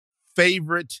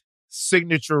favorite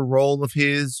signature role of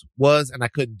his was, and I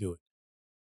couldn't do it.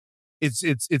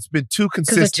 It's been too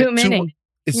consistent. Too many.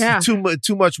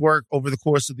 Too much work over the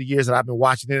course of the years that I've been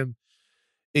watching him.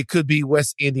 It could be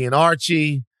West Indian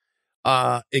Archie.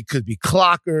 It could be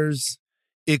Clockers.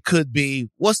 It could be,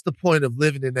 what's the point of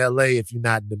living in LA if you're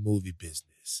not in the movie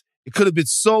business? It could have been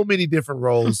so many different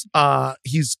roles.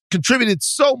 He's contributed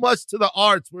so much to the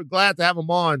arts. We're glad to have him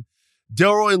on.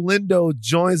 Delroy Lindo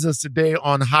joins us today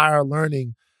on Higher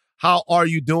Learning. How are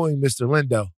you doing, Mr.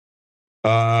 Lindo?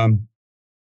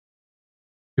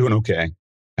 Doing okay.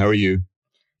 How are you?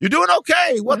 You're doing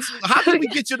okay. How can we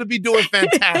get you to be doing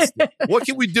fantastic? What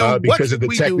can we do? Because of the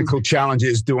technical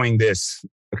challenges doing this,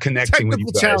 connecting with you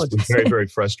guys was very, very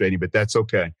frustrating, but that's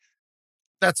okay.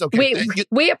 That's okay.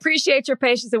 We appreciate your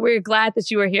patience, and we're glad that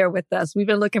you are here with us. We've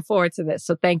been looking forward to this,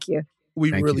 so thank you.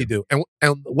 We really do. And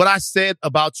what I said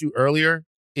about you earlier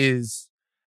is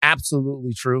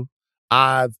absolutely true.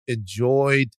 I've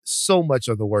enjoyed so much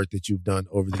of the work that you've done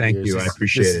over the years. Thank you. I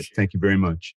appreciate it. Thank you very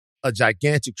much. A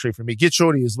gigantic treat for me. Get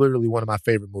Shorty is literally one of my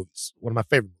favorite movies.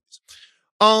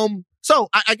 So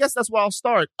I guess that's where I'll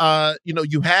start.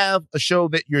 You have a show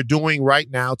that you're doing right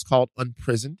now. It's called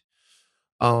Unprisoned.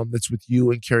 That's with you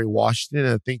and Kerry Washington.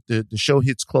 And I think the show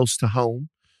hits close to home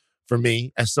for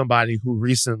me as somebody who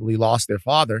recently lost their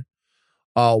father.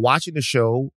 Watching the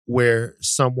show where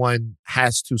someone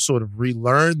has to sort of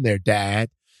relearn their dad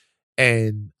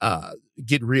and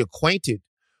get reacquainted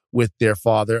with their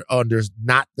father under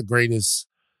not the greatest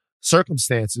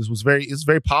circumstances it's a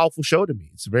very powerful show to me.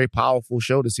 It's a very powerful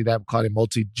show to see that kind of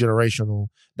multi-generational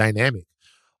dynamic.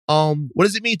 What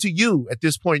does it mean to you at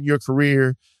this point in your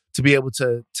career to be able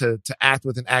to act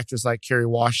with an actress like Kerry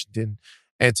Washington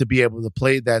and to be able to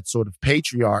play that sort of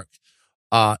patriarch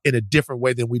in a different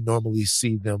way than we normally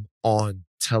see them on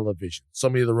television? So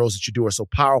many of the roles that you do are so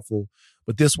powerful,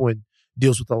 but this one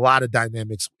deals with a lot of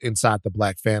dynamics inside the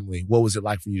Black family. What was it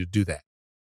like for you to do that?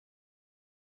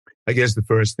 I guess the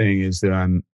first thing is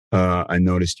that I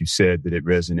noticed you said that it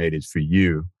resonated for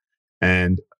you.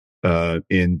 And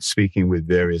in speaking with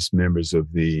various members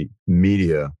of the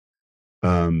media,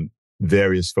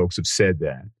 various folks have said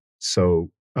that.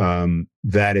 So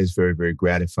that is very, very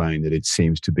gratifying that it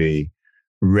seems to be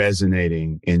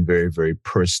resonating in very, very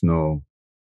personal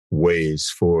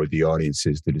ways for the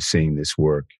audiences that are seeing this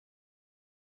work.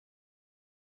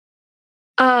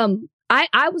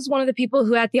 I was one of the people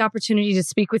who had the opportunity to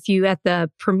speak with you at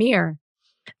the premiere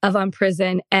of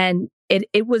Unprisoned, and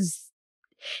it was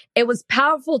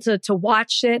powerful to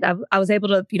watch it. I was able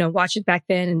to, watch it back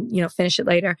then and, finish it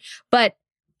later. But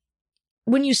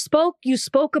when you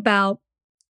spoke about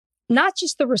not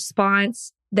just the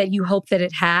response that you hoped that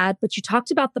it had, but you talked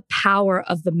about the power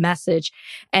of the message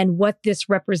and what this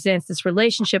represents, this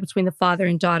relationship between the father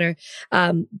and daughter,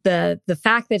 the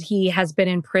fact that he has been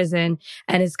in prison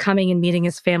and is coming and meeting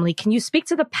his family. Can you speak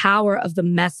to the power of the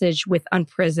message with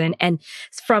Unprisoned? And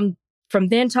from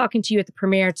then talking to you at the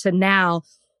premiere to now,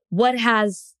 what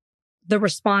has the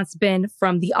response been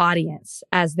from the audience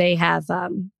as they have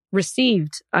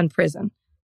received Unprisoned?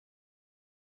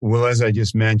 Well, as I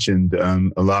just mentioned,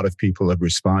 a lot of people have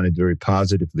responded very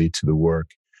positively to the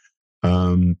work.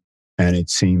 And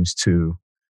it seems to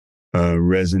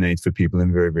resonate for people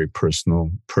in very, very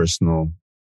personal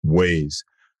ways.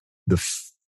 The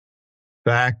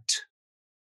fact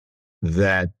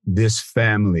that this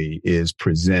family is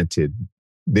presented,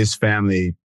 this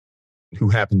family who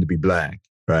happen to be Black,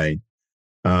 right?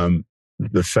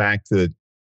 The fact that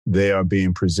they are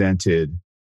being presented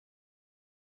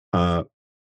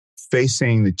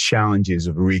facing the challenges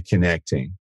of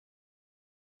reconnecting,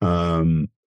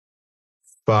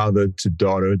 father to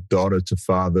daughter, daughter to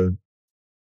father,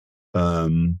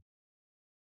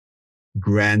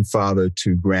 grandfather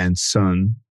to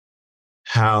grandson,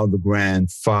 how the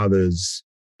grandfather's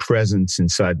presence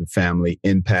inside the family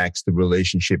impacts the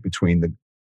relationship between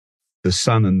the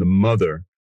son and the mother.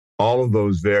 All of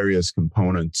those various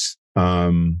components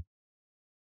seem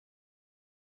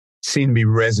to be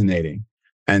resonating.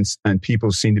 And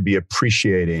people seem to be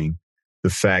appreciating the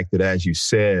fact that, as you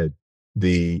said,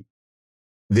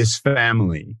 this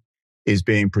family is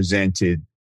being presented,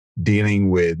 dealing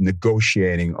with,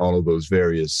 negotiating all of those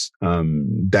various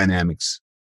dynamics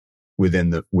within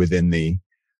their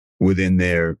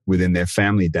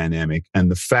family dynamic,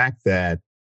 and the fact that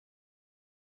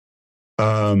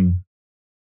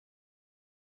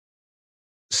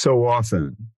so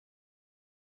often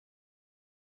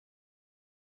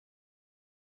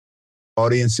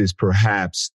audiences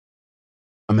perhaps,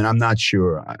 I'm not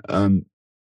sure,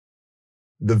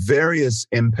 the various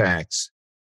impacts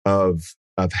of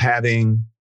having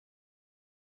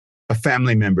a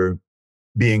family member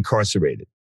be incarcerated.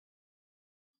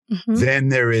 Mm-hmm. Then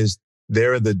there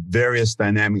are the various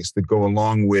dynamics that go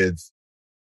along with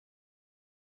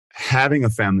having a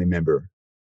family member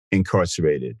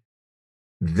incarcerated.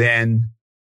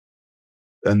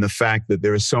 And the fact that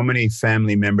there are so many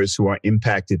family members who are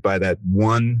impacted by that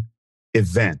one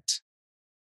event.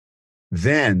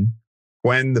 Then,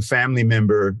 when the family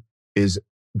member is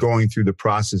going through the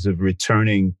process of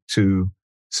returning to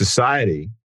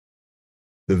society,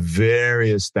 the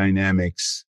various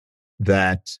dynamics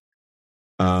that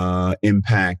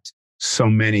impact so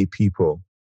many people,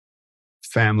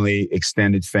 family,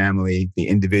 extended family, the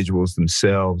individuals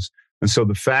themselves. And so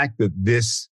the fact that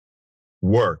this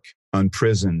work,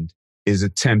 Unprisoned, is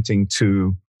attempting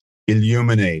to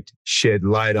illuminate, shed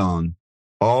light on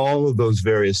all of those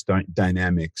various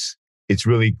dynamics, it's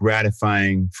really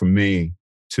gratifying for me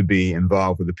to be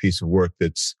involved with a piece of work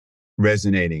that's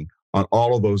resonating on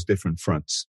all of those different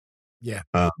fronts. Yeah.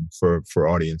 For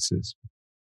audiences.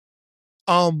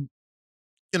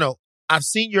 I've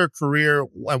seen your career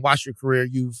and watched your career.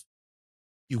 You've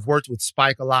worked with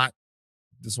Spike a lot.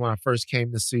 This is when I first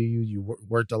came to see you. You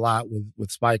worked a lot with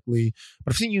Spike Lee.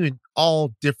 But I've seen you in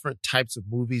all different types of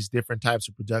movies, different types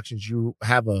of productions. You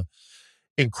have a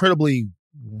incredibly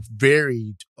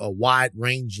varied,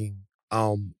 wide-ranging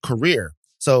career.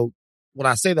 So when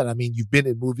I say that, I mean you've been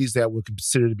in movies that were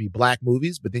considered to be black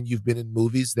movies, but then you've been in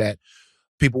movies that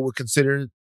people would consider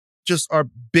just are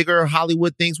bigger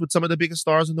Hollywood things with some of the biggest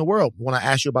stars in the world. When I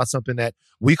ask you about something that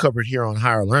we covered here on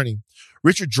Higher Learning,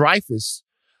 Richard Dreyfuss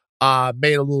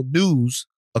made a little news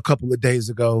a couple of days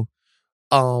ago.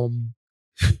 You're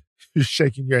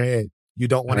shaking your head. You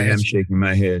don't want to answer. I am shaking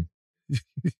my head.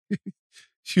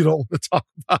 You don't want to talk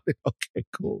about it? Okay,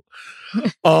 cool.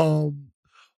 All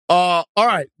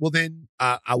right. Well, then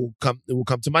it will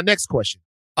come to my next question.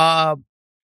 The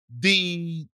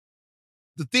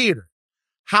theater.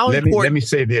 Let me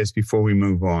say this before we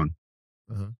move on.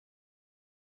 Uh-huh.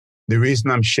 The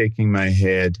reason I'm shaking my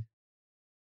head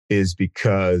is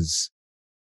because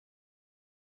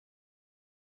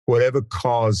whatever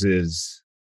causes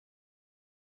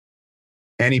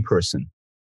any person,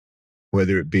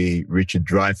 whether it be Richard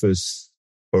Dreyfuss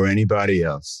or anybody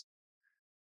else,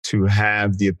 to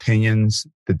have the opinions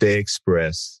that they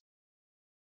express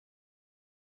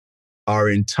are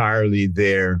entirely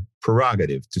their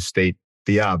prerogative, to state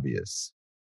the obvious.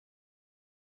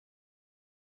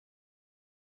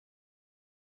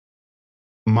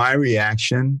 My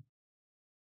reaction,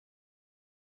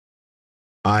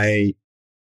 I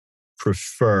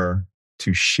prefer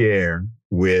to share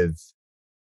with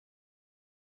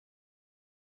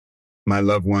my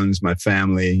loved ones, my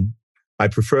family. I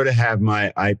prefer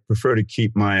to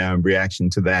keep my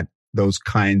reaction to those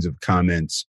kinds of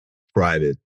comments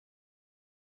private.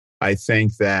 I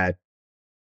think that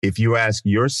if you ask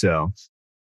yourself,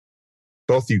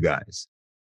 both you guys,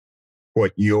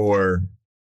 what your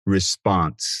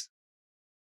response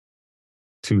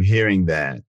to hearing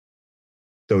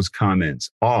those comments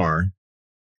are,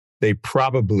 they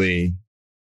probably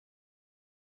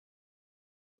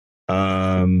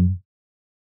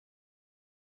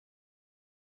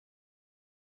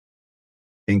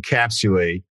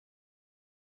encapsulate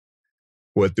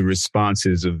what the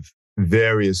responses of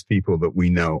various people that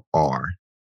we know are.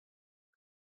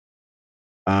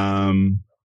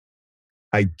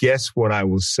 I guess what I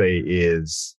will say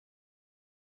is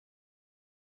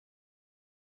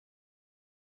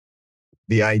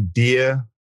the idea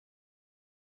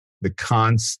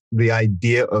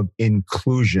of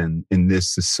inclusion in this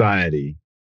society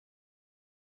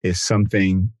is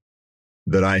something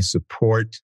that I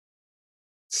support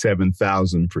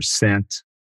 7,000%.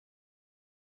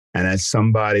 And as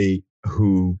somebody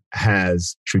who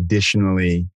has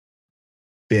traditionally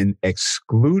been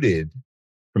excluded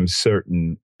from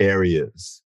certain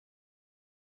areas,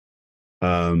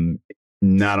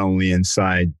 not only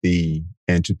inside the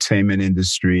entertainment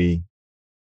industry,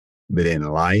 but in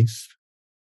life,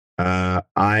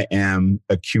 I am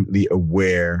acutely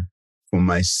aware for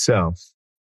myself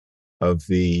of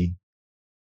the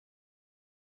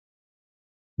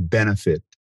benefit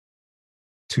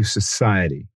to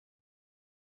society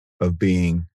of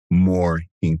being more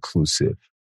inclusive.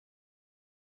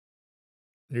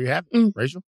 There you have it,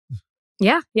 Rachel.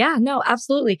 Yeah, no,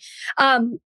 absolutely.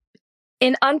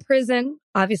 In Unprisoned,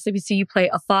 obviously we see you play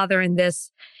a father in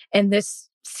this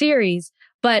series,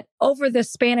 But over the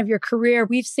span of your career,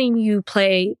 we've seen you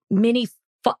play many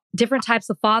different types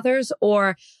of fathers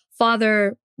or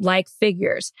father-like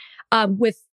figures.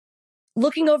 With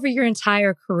looking over your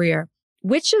entire career,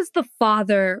 which is the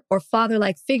father or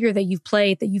father-like figure that you've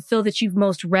played that you feel that you've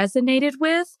most resonated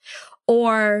with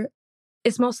or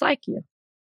is most like you?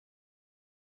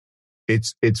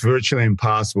 It's virtually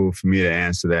impossible for me to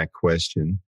answer that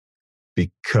question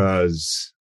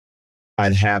because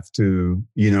I'd have to,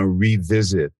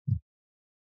 revisit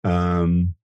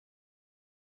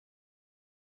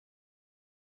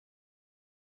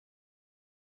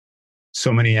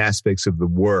so many aspects of the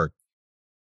work.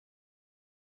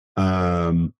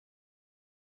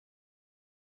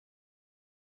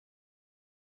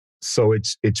 So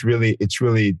it's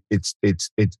virtually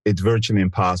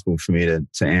impossible for me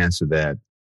to answer that.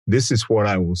 This is what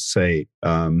I will say.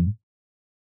 And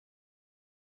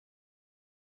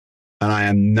I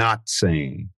am not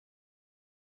saying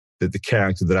that the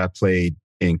character that I played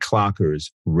in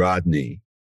Clockers, Rodney,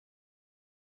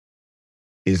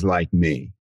 is like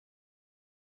me.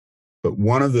 But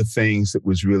one of the things that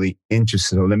was really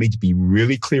interesting, so let me be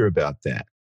really clear about that.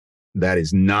 That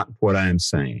is not what I am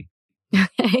saying.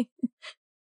 Okay.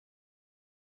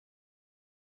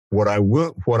 What I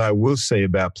will say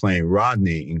about playing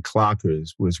Rodney in Clockers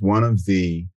was one of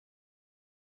the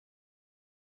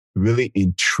really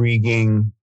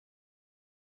intriguing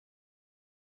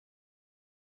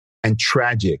and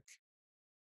tragic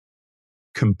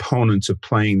components of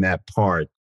playing that part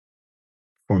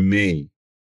for me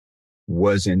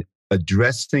was in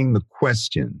addressing the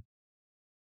question,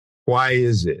 why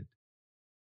is it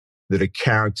that a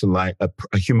character like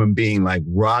a human being like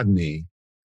Rodney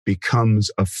becomes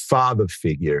a father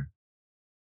figure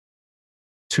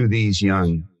to these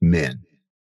young men?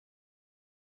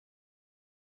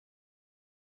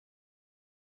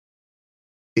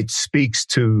 It speaks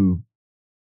to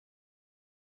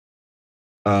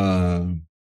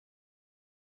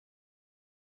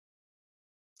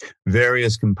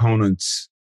various components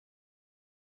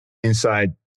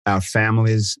inside our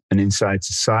families and inside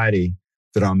society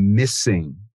that are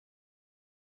missing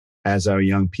as our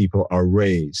young people are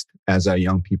raised, as our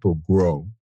young people grow.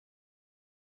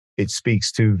 It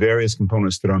speaks to various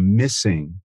components that are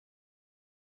missing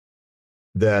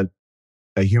that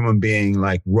a human being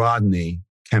like Rodney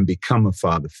can become a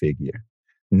father figure.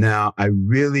 Now, I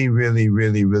really, really,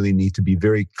 really, really need to be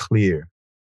very clear.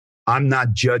 I'm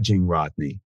not judging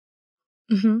Rodney.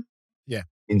 Mm-hmm. Yeah.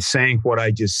 In saying what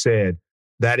I just said,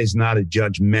 that is not a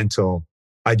judgmental,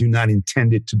 I do not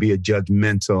intend it to be a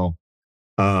judgmental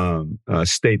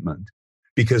statement.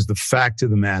 Because the fact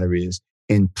of the matter is,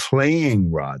 in playing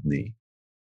Rodney,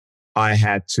 I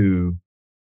had to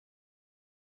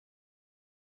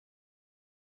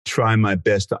try my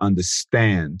best to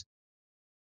understand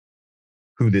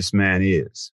who this man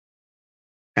is.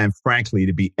 And frankly,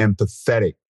 to be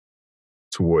empathetic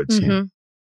towards him.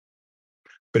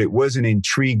 But it was an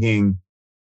intriguing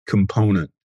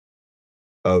component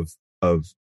of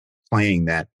playing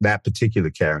that particular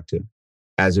character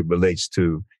as it relates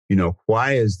to,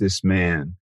 why is this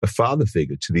man a father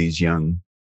figure to these young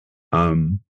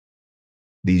men?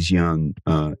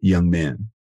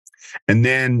 And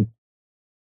then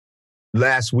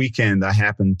last weekend, I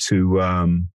happened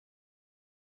to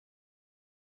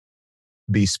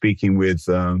be speaking with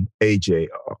AJ,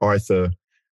 Arthur.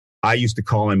 I used to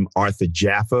call him Arthur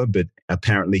Jaffa, but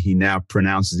apparently he now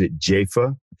pronounces it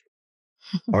Jaffa.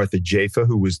 Arthur Jaffa,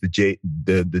 who was the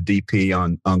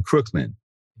DP on Crooklyn.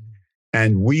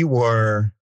 And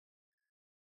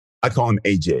I call him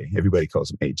AJ. Everybody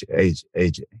calls him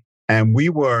AJ. And we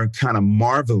were kind of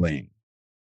marveling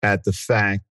at the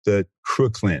fact that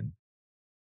Crooklyn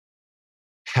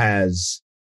has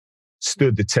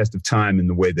stood the test of time in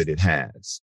the way that it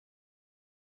has.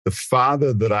 The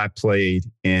father that I played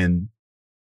in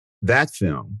that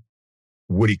film,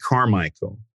 Woody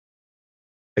Carmichael,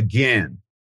 again,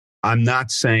 I'm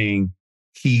not saying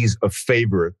he's a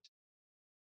favorite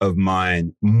of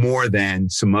mine more than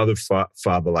some other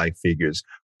father-like figures,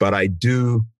 but I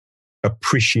do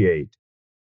appreciate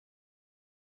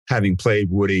having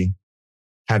played Woody,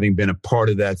 having been a part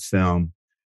of that film,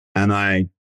 and I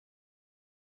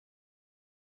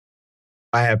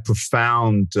have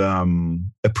profound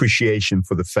appreciation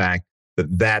for the fact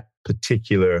that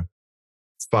particular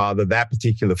father, that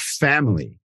particular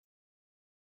family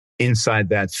inside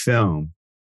that film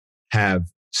have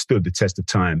stood the test of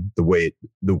time the way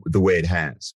it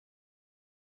has.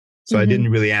 So I didn't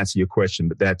really answer your question,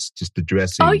 but that's just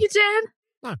addressing. Oh, you did?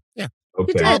 Oh, yeah.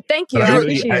 Okay. You did. Thank you. But I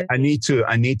appreciate it.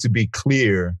 I need to be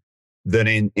clear that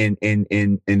in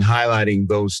highlighting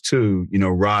those two,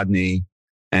 Rodney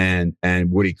and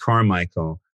Woody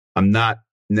Carmichael, I'm not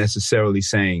necessarily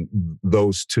saying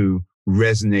those two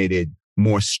resonated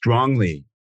more strongly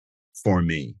for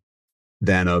me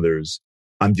than others.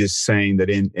 I'm just saying that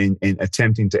in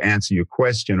attempting to answer your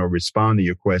question or respond to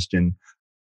your question,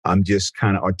 I'm just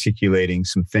kind of articulating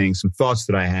some thoughts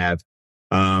that I have,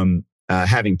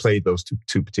 having played those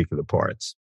two particular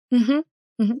parts.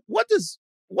 Mm-hmm. Mm-hmm. What does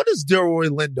Delroy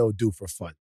Lindo do for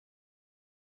fun?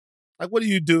 Like, what do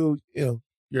you do? You're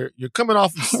coming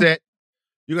off the set.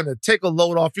 You're gonna take a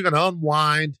load off. You're gonna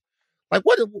unwind. Like,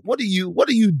 what do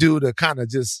you do to kind of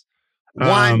just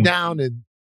wind down and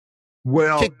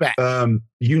kick back?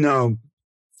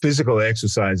 Physical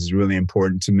exercise is really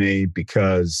important to me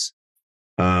because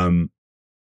of the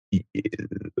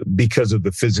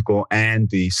physical and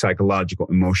the psychological,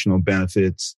 emotional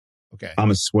benefits. Okay.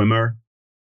 I'm a swimmer.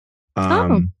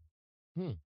 And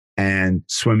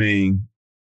swimming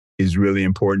is really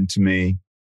important to me.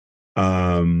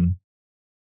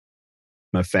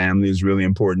 My family is really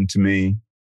important to me.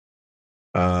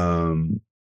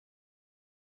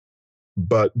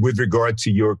 But with regard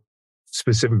to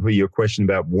specifically your question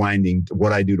about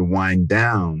what I do to wind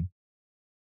down,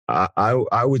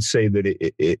 I would say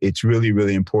that it's really,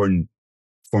 really important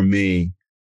for me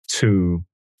to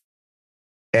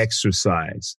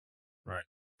exercise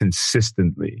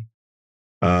consistently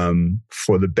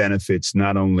for the benefits,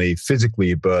 not only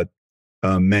physically, but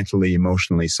mentally,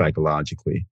 emotionally,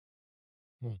 psychologically.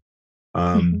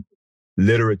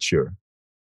 Literature,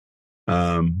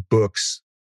 books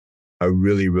are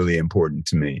really, really important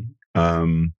to me.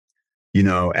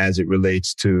 As it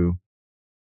relates to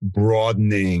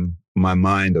broadening my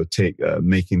mind or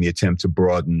making the attempt to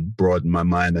broaden my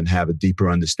mind and have a deeper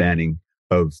understanding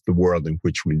of the world in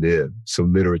which we live. So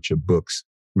literature, books,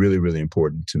 really, really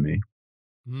important to me.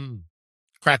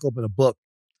 Crack open a book.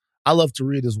 I love to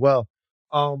read as well.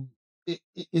 So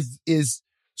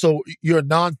you're a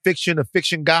nonfiction, a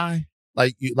fiction guy?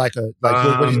 What do you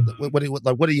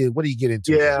get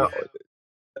into? Yeah.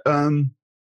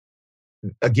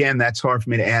 Again, that's hard for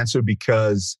me to answer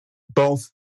because both.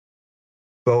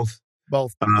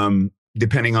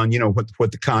 Depending on,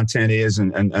 what the content is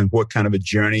and what kind of a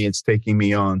journey it's taking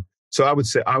me on. So I would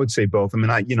say both. I mean,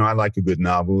 I like a good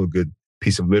novel, a good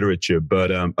piece of literature,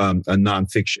 but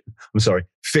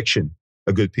fiction,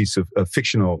 a good piece of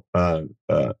fictional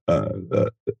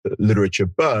literature.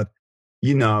 But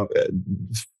fiction,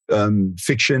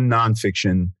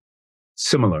 nonfiction,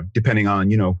 similar, depending on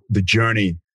the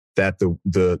journey that the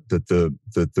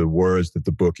words that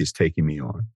the book is taking me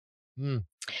on.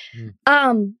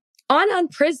 On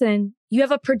Prison, you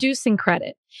have a producing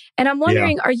credit, and I'm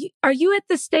wondering, are you at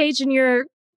the stage in your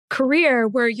career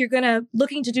where you're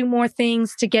looking to do more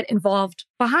things to get involved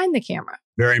behind the camera?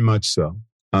 Very much so.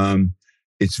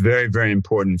 It's very, very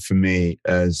important for me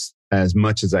as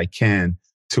much as I can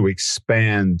to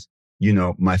expand,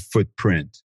 my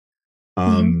footprint.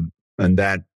 And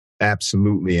that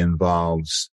absolutely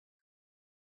involves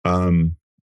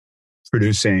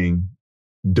producing,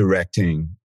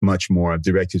 directing much more. I've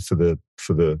directed for the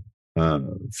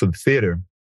theater.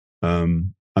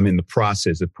 I'm in the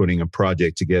process of putting a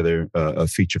project together, a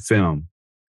feature film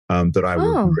that I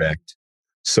will direct.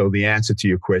 So the answer to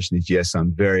your question is yes.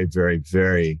 I'm very, very,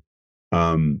 very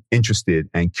interested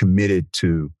and committed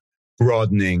to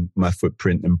broadening my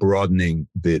footprint and broadening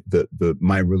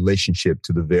my relationship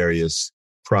to the various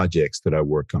projects that I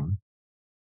work on.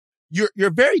 You're a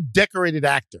very decorated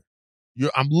actor.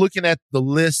 I'm looking at the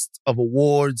list of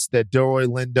awards that Delroy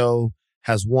Lindo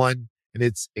has won, and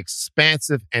it's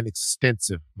expansive and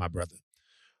extensive, my brother.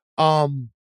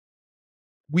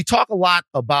 We talk a lot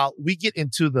we get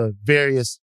into the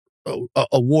various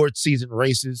award season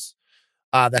races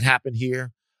that happen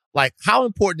here. Like, how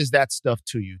important is that stuff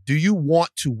to you? Do you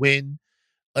want to win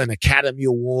an Academy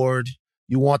Award?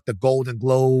 You want the Golden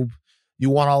Globe? You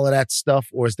want all of that stuff?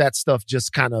 Or is that stuff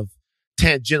just kind of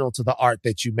tangential to the art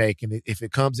that you make? And if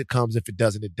it comes, it comes. If it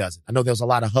doesn't, it doesn't. I know there's a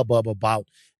lot of hubbub about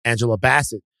Angela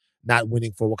Bassett not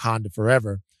winning for Wakanda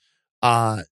Forever.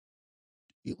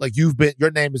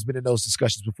 Your name has been in those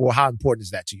discussions before. How important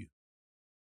is that to you?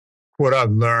 What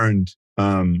I've learned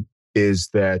is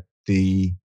that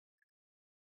the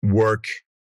work,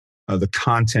 the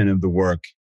content of the work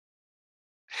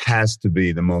has to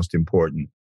be the most important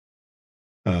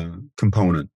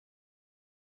component.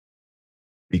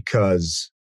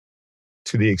 Because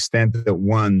to the extent that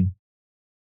one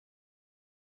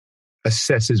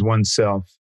assesses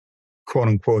oneself, quote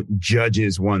unquote,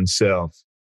 judges oneself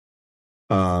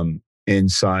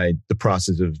inside the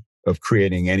process of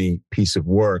creating any piece of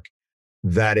work,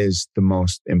 that is the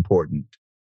most important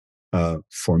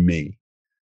for me.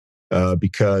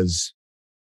 Because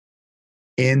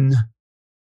in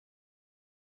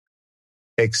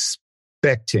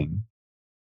expecting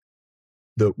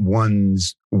that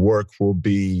one's work will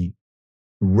be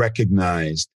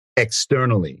recognized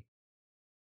externally,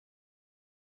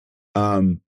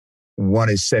 one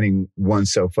is setting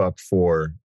oneself up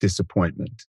for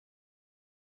disappointment.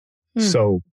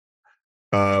 So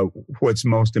what's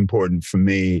most important for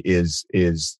me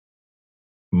is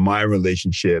my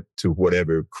relationship to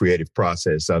whatever creative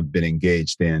process I've been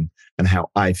engaged in and how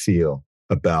I feel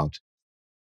about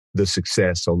the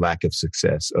success or lack of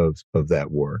success of that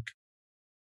work.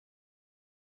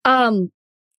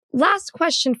 Last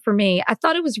question for me. I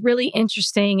thought it was really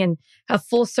interesting and a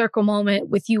full circle moment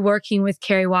with you working with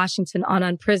Kerry Washington on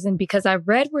Unprisoned, because I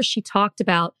read where she talked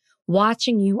about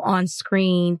watching you on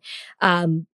screen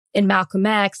in Malcolm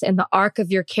X, and the arc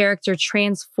of your character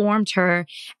transformed her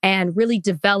and really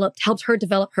helped her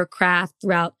develop her craft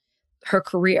throughout her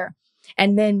career.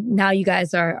 And then now you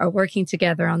guys are working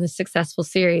together on this successful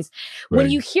series. Right.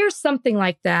 When you hear something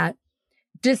like that,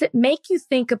 does it make you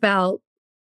think about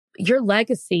your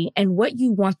legacy and what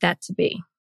you want that to be?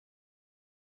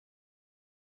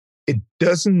 It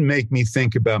doesn't make me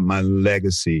think about my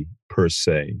legacy per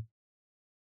se.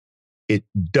 It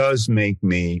does make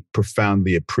me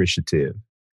profoundly appreciative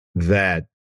that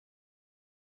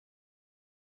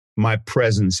my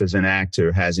presence as an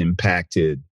actor has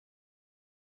impacted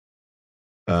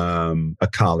a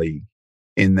colleague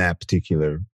in that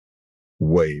particular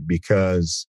way,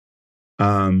 because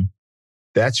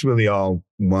that's really all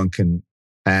one can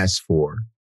ask for,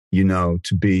 to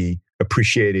be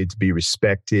appreciated, to be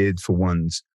respected for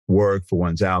one's work, for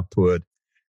one's output.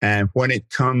 And when it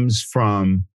comes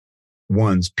from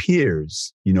one's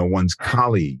peers, one's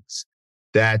colleagues,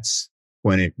 that's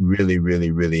when it really,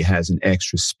 really, really has an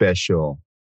extra special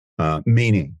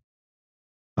meaning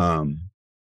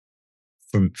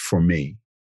for me.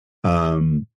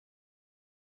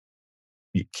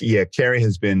 Kerry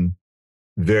has been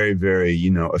very, very,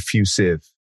 effusive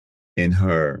in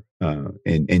her,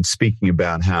 in speaking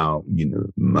about how,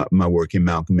 my work in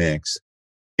Malcolm X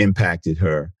impacted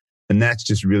her. And that's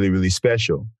just really, really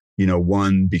special.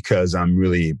 One, because I'm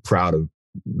really proud of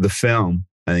the film.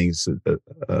 I think it's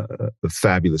a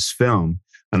fabulous film.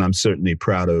 And I'm certainly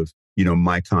proud of,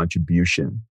 my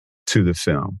contribution to the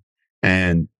film.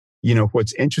 And,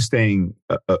 what's interesting,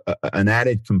 an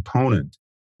added component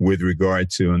with regard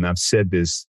to, and I've said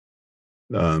this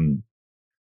a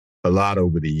lot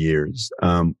over the years,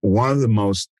 one of the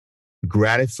most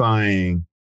gratifying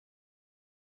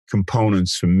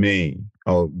components for me,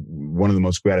 or one of the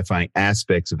most gratifying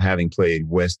aspects of having played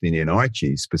West Indian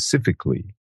Archie specifically,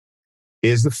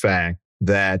 is the fact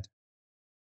that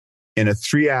in a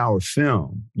 3-hour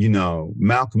film,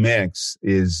 Malcolm X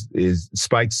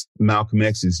Spike's Malcolm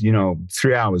X is,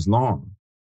 3 hours long.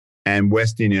 And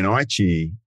West Indian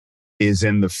Archie is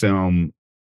in the film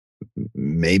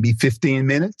maybe 15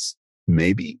 minutes,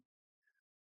 maybe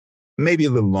a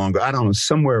little longer. I don't know,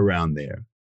 somewhere around there.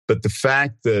 But the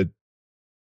fact that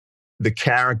the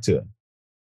character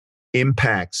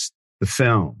impacts the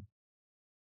film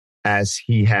as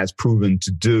he has proven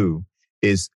to do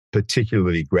is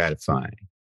particularly gratifying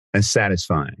and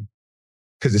satisfying.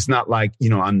 Because it's not like,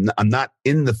 I'm not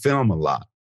in the film a lot,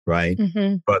 right?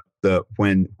 Mm-hmm. But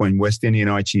when West Indian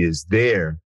Archie is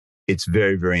there, it's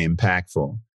very, very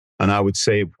impactful. And I would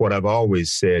say what I've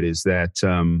always said is that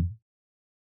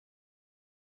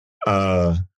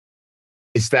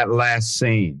it's that last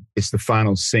scene. It's the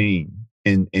final scene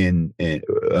in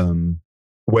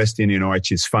West Indian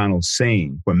Archie's final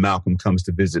scene when Malcolm comes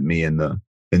to visit me in the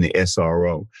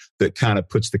SRO that kind of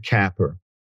puts the capper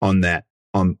on that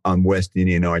on West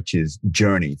Indian Archie's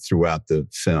journey throughout the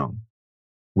film.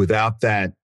 Without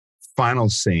that final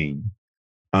scene,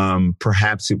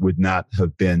 perhaps it would not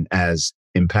have been as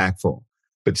impactful.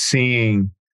 But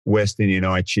seeing West Indian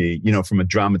Archie, from a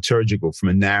dramaturgical, from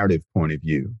a narrative point of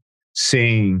view,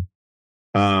 seeing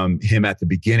him at the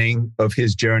beginning of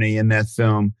his journey in that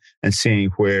film and seeing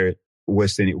where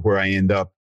I end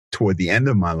up toward the end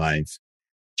of my life,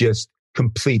 just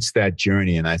completes that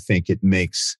journey. And I think it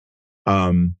makes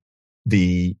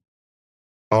the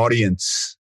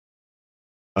audience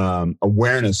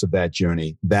awareness of that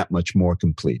journey that much more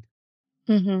complete.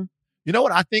 Mm-hmm. You know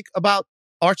what I think about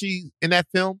Archie in that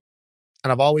film?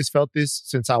 And I've always felt this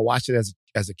since I watched it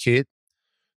as a kid.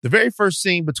 The very first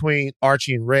scene between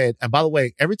Archie and Red, and by the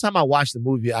way, every time I watch the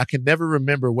movie, I can never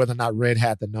remember whether or not Red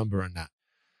had the number or not.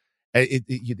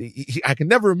 I can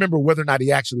never remember whether or not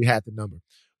he actually had the number.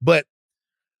 But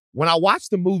when I watch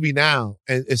the movie now,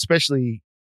 and especially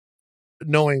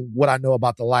knowing what I know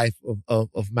about the life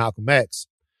of Malcolm X,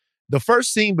 the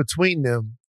first scene between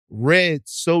them, Red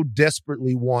so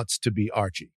desperately wants to be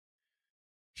Archie.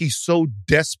 He so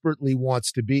desperately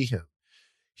wants to be him.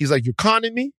 He's like, "You're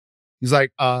conning me?" He's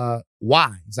like,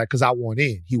 why? He's like, "Because I want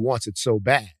in." He wants it so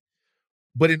bad.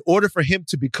 But in order for him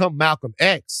to become Malcolm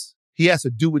X, he has to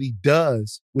do what he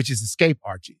does, which is escape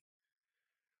Archie.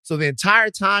 So the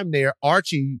entire time there,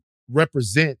 Archie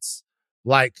represents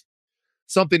like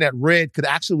something that Red could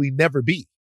actually never be.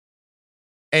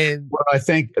 And well, I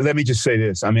think, let me just say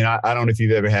this. I mean, I don't know if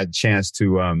you've ever had a chance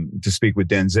to speak with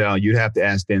Denzel. You'd have to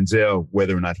ask Denzel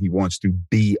whether or not he wants to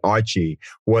be Archie.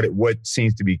 What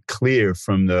seems to be clear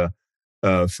from the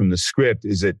script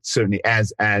is that certainly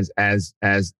as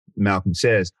Malcolm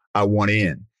says, I want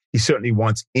in. He certainly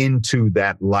wants into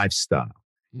that lifestyle.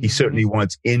 Mm-hmm. He certainly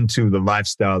wants into the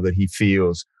lifestyle that he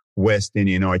feels West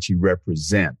Indian Archie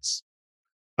represents.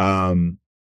 And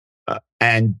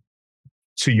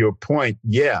to your point,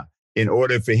 yeah, in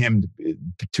order for him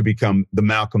to become the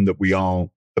Malcolm that we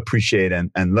all appreciate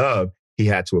and love, he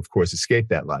had to, of course, escape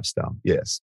that lifestyle.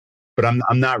 Yes. But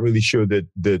I'm not really sure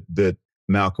that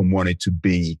Malcolm wanted to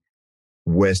be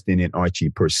West Indian Archie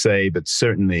per se, but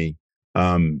certainly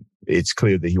it's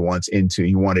clear that he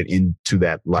wanted into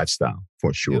that lifestyle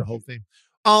for sure. Yeah, the whole thing.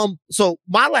 So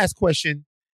my last question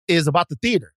is about the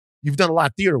theater. You've done a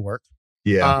lot of theater work.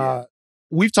 Yeah.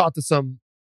 We've talked to some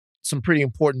pretty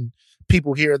important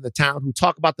people here in the town who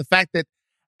talk about the fact that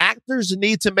actors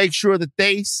need to make sure that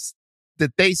they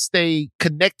stay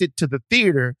connected to the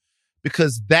theater,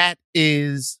 because that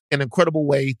is an incredible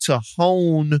way to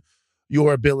hone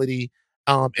your ability.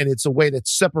 And it's a way that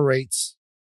separates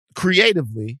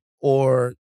creatively,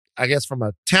 or I guess from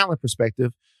a talent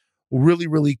perspective, really,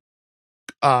 really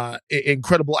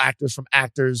incredible actors from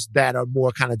actors that are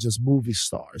more kind of just movie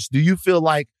stars. Do you feel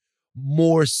like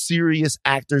more serious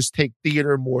actors take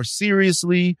theater more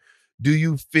seriously? Do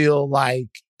you feel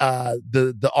like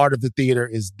the art of the theater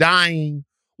is dying?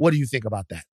 What do you think about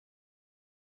that?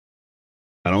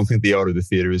 I don't think the art of the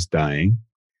theater is dying.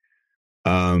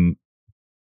 What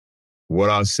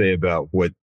I'll say about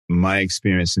what my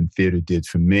experience in theater did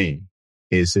for me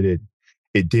is that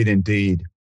it did indeed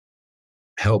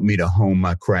help me to hone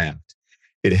my craft.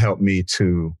 It helped me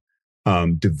to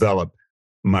develop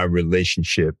my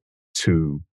relationship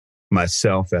to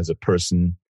myself as a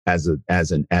person, as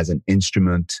an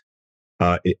instrument.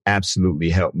 It absolutely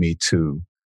helped me to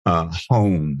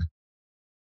hone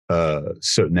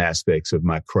certain aspects of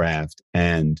my craft.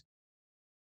 And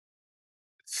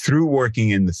through working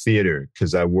in the theater,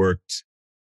 because I worked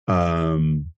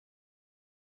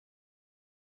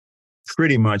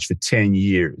pretty much for 10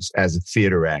 years as a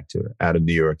theater actor out of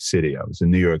New York City. I was a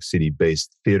New York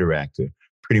City-based theater actor,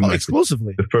 pretty much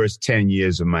exclusively the first 10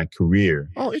 years of my career.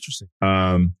 Oh, interesting.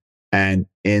 And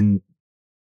in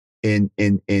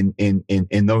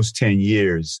those 10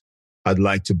 years, I'd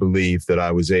like to believe that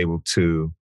I was able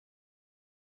to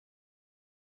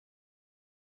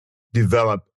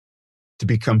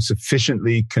become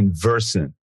sufficiently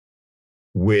conversant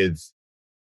with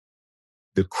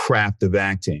the craft of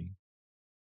acting,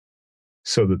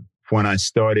 so that when I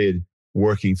started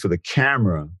working for the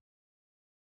camera,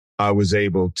 I was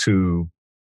able to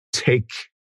take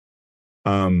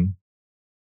some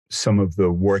of the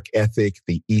work ethic,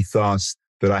 the ethos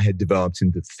that I had developed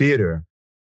into theater,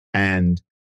 and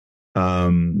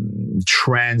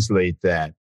translate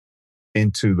that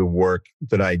into the work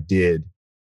that I did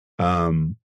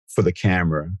for the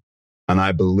camera. And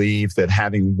I believe that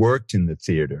having worked in the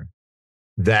theater,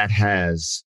 that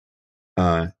has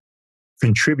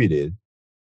contributed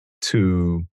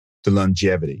to the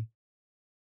longevity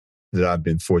that I've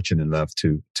been fortunate enough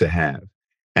to have.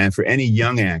 And for any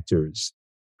young actors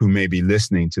who may be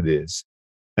listening to this,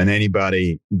 and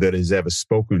anybody that has ever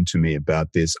spoken to me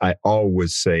about this, I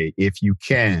always say, if you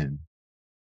can,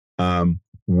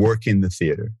 work in the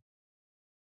theater.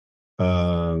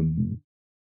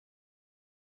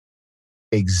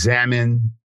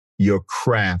 Examine your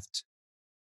craft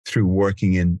through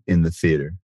working in the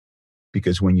theater.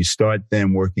 Because when you start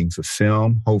then working for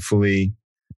film, hopefully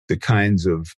the kinds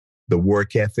of the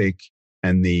work ethic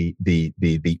and the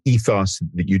ethos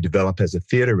that you develop as a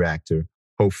theater actor,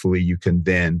 hopefully you can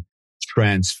then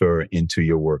transfer into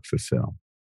your work for film.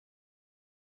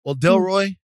 Well,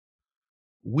 Delroy,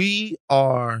 we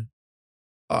are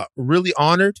really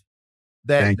honored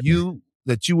that you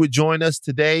would join us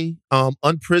today.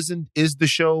 Unprisoned is the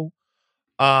show.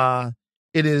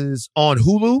 It is on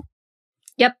Hulu.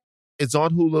 Yep. It's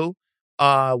on Hulu.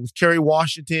 with Kerry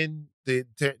Washington, the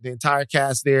entire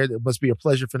cast there. It must be a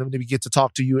pleasure for them to get to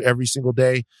talk to you every single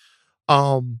day.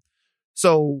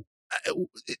 So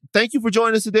thank you for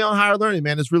joining us today on Higher Learning,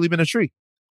 man. It's really been a treat.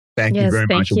 Thank you very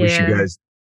much. I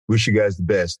wish you guys the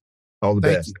best. All the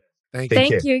best. Thank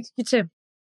you. You too.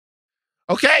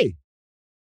 Okay.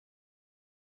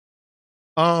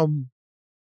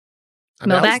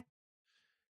 Mailbag?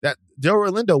 That Delroy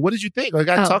Lindo, what did you think? I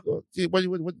got to talk. What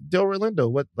Delroy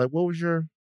Lindo? What was your,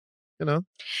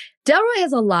 Delroy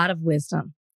has a lot of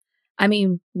wisdom. I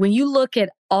mean, when you look at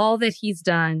all that he's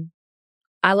done,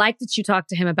 I like that you talked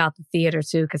to him about the theater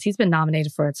too, because he's been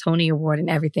nominated for a Tony Award and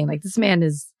everything. Like, this man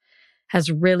is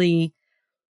really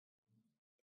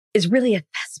a thespian.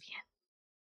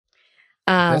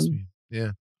 Thespian,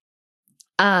 yeah.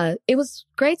 It was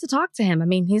great to talk to him. I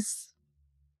mean, he's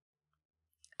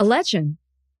a legend.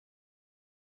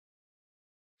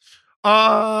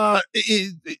 Dope.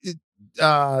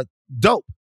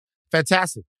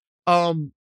 Fantastic.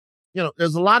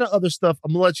 There's a lot of other stuff.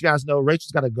 I'm gonna let you guys know.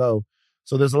 Rachel's got to go.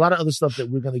 So there's a lot of other stuff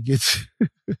that we're going to get to.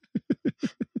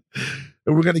 that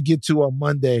we're going to get to on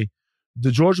Monday.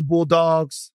 The Georgia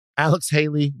Bulldogs, Alex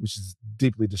Haley, which is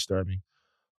deeply disturbing.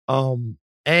 And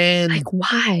like,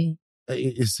 why?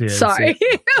 Sorry.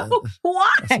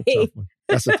 Why?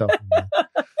 That's a tough one. Man.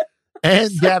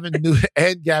 And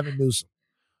Gavin Newsom.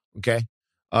 Okay.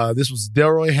 This was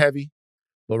Delroy heavy,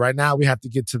 but right now we have to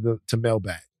get to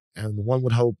mailbag. And one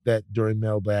would hope that during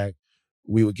mailbag,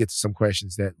 we would get to some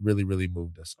questions that really, really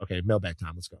moved us. Okay, mailbag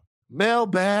time. Let's go.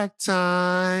 Mailbag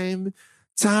time.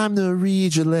 Time to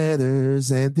read your letters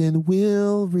and then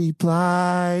we'll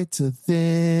reply to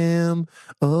them.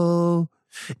 Oh,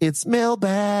 it's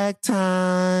mailbag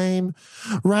time.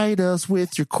 Write us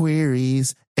with your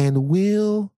queries and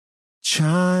we'll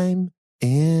chime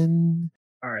in.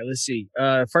 All right, let's see.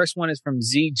 First one is from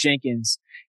Z Jenkins.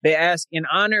 They ask, in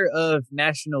honor of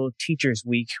National Teachers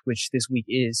Week, which this week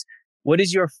is, what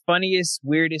is your funniest,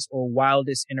 weirdest, or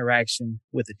wildest interaction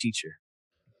with a teacher?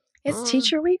 It's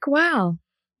Teacher Week? Wow.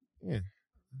 Yeah.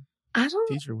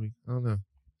 Teacher Week. I don't know.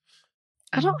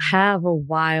 I don't have a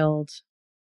wild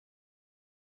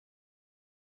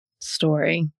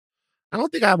story. I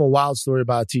don't think I have a wild story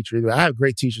about a teacher either. I have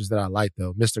great teachers that I like,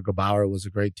 though. Mr. Gabauer was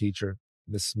a great teacher.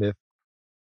 Miss Smith.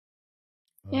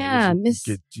 Yeah, Miss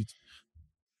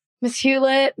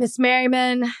Hewlett, Miss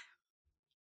Merriman.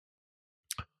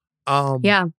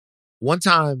 Yeah. One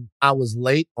time I was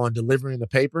late on delivering the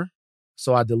paper.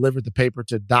 So I delivered the paper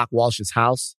to Doc Walsh's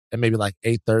house at maybe like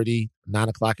 8:30, 9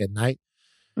 o'clock at night.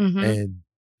 Mm-hmm. And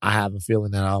I have a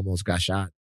feeling that I almost got shot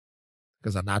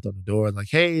because I knocked on the door like,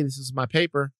 hey, this is my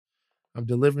paper. I'm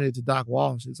delivering it to Doc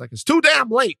Walsh. It's like, it's too damn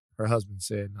late, her husband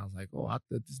said. And I was like, oh, I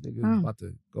thought this nigga was about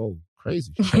to go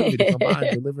crazy. She told me to come by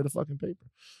and deliver the fucking paper.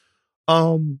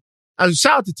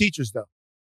 Shout out to teachers, though.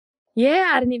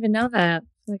 Yeah, I didn't even know that.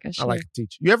 I like to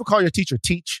teach. You ever call your teacher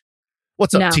Teach?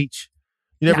 What's up, Teach?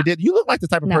 You never did? You look like the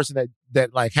type of person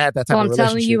that like had that type of relationship. I'm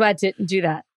telling you, I didn't do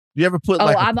that. You ever put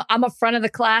I'm a front of the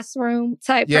classroom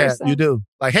type person? Yeah, you do.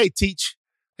 Like, hey, Teach.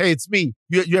 Hey, it's me.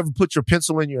 You ever put your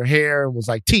pencil in your hair and was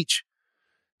like, Teach?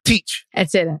 I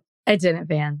didn't,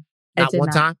 Van. Not one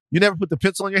time? You never put the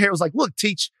pencil in your hair? It was like, look,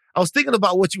 Teach, I was thinking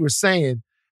about what you were saying.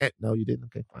 And, no, you didn't.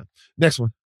 Okay, fine. Next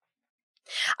one.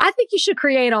 I think you should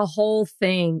create a whole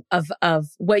thing of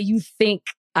what you think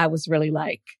I was really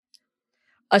like.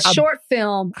 A short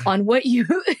film on what you,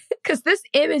 because this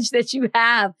image that you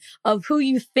have of who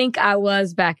you think I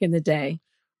was back in the day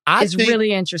is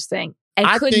really interesting and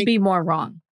couldn't be more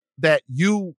wrong. That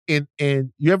you,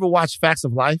 you ever watch Facts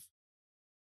of Life?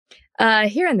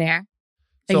 Here and there.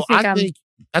 So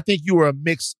I think you were a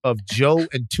mix of Joe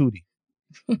and Tootie.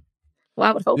 Well,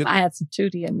 I would hope I had some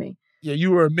Tootie in me. Yeah,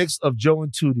 you were a mix of Joe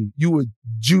and Tootie. You were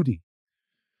Judy.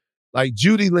 Like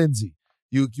Judy Lindsay.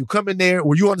 You come in there.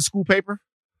 Were you on the school paper?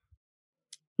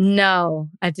 No,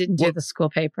 I didn't do the school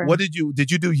paper. What did you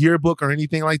do yearbook or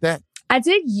anything like that? I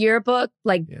did yearbook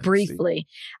briefly. See.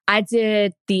 I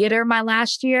did theater my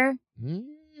last year.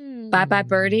 Bye Bye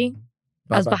Birdie.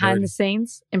 I was behind the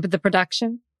scenes in the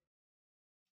production.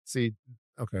 See,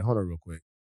 okay, hold on real quick.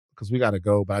 Because we got to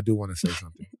go, but I do want to say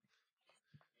something.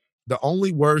 There's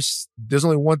only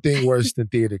one thing worse than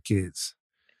theater kids.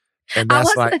 And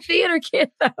that's I wasn't a theater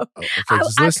kid, though. Oh, okay,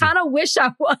 I kind of wish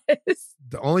I was.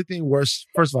 The only thing worse,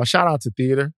 first of all, shout out to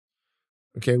theater.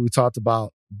 Okay, we talked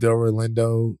about Delroy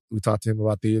Lindo. We talked to him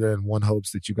about theater, and one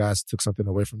hopes that you guys took something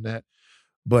away from that.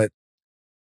 But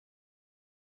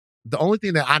the only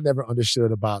thing that I never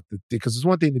understood about because it's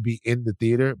one thing to be in the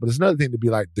theater, but it's another thing to be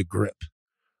like the grip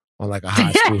on like a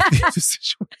high school theater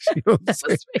situation. You know what I'm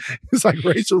saying? It's like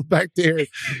Rachel's back there.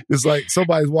 It's like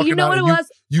somebody's walking you know out what and it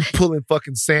was? you pulling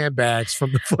fucking sandbags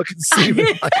from the fucking ceiling.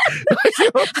 You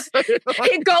know what I'm saying?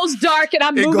 It goes dark and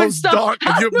I'm moving stuff. It goes dark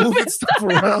and you're moving stuff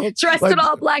around. Dressed in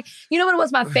all black. You know what it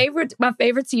was? My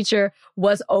favorite teacher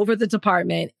was over the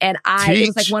department. And it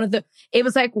was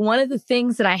like one of the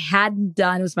things that I hadn't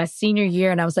done. It was my senior year.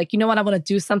 And I was like, you know what? I want to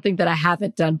do something that I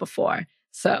haven't done before.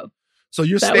 So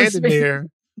you're standing there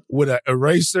with an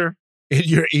eraser in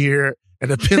your ear and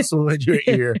a pencil in your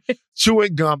ear,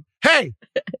 chewing gum. Hey,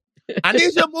 I need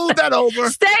you to move that over.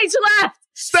 Stage left.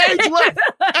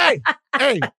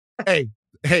 Hey.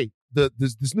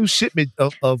 This new shipment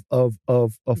of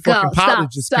fucking powder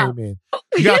just came in.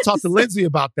 You gotta talk to Lindsay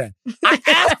about that. I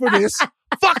asked for this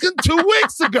fucking 2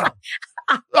 weeks ago.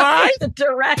 All right, the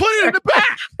director, put it in the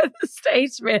back. The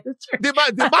stage manager. Did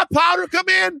my powder come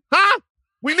in? Huh?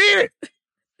 We need it.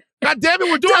 God damn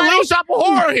it, we're doing a Little Shop of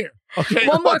Horror here. Okay.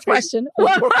 One more question.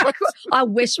 I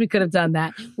wish we could have done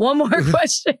that. One more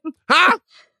question. Huh?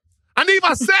 I need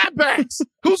my sandbags.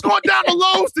 Who's going down to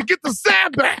Lowe's to get the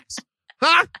sandbags?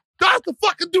 Huh? Do I have to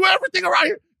fucking do everything around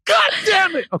here? God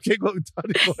damn it. Okay, go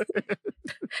ahead.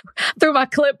 Threw my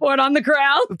clipboard on the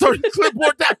ground. Throw the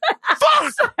clipboard down.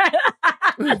 Fuck!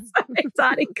 Sorry,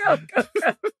 Toddy, go.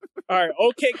 All right,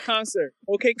 OK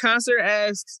Concert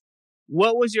asks,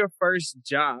 what was your first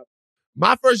job?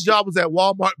 My first job was at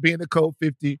Walmart being a Code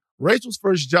 50. Rachel's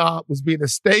first job was being a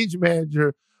stage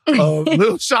manager of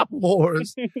Little Shop of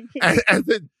Horrors. And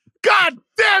then, God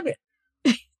damn it!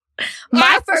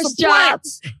 My first job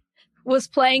was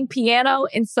playing piano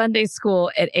in Sunday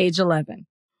school at age 11.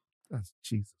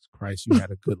 Jesus Christ, you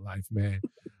had a good life, man.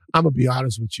 I'm going to be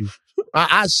honest with you.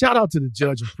 I shout out to the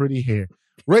judge of Pretty Hair.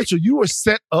 Rachel, you were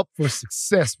set up for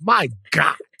success. My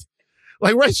God.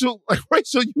 Like Rachel,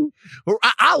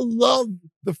 I love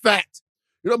the fact,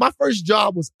 my first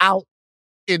job was out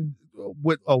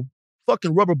with a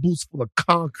fucking rubber boots full of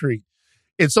concrete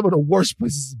in some of the worst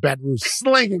places in Baton Rouge,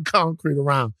 slinging concrete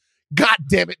around. God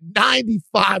damn it,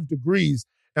 95 degrees.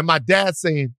 And my dad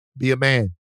saying, be a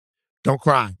man. Don't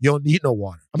cry. You don't need no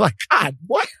water. I'm like, God,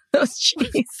 what?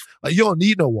 Jeez. Like, you don't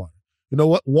need no water. You know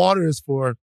what? Water is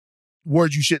for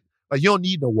words you should, like, you don't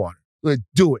need no water. Like,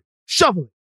 do it. Shovel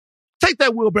it. Take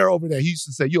that wheelbarrow over there. He used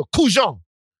to say, you're a coujon.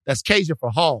 That's Cajun for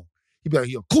hog. He'd be like,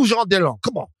 you're a coujon delon.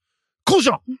 Come on.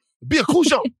 Coujon. Be a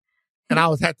coujon. And I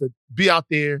had to be out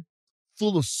there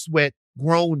full of sweat,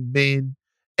 grown men,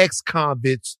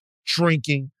 ex-convicts,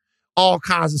 drinking, all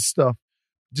kinds of stuff,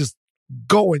 just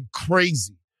going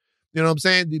crazy. You know what I'm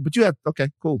saying? But you okay,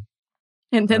 cool.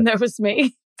 And then there was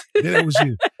me. Then it was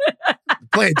you.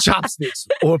 Playing chopsticks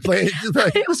or playing.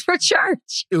 It was for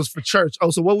church. It was for church. Oh,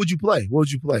 so what would you play? What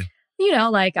would you play?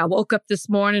 Like I woke up this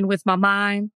morning with my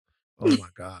mind. Oh my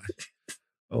God.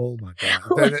 Oh my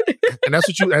God. And that's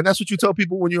what you tell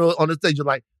people when you're on the stage. You're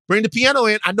like, bring the piano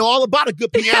in. I know all about a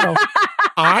good piano.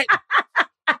 All right.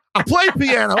 I play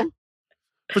piano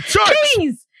for church.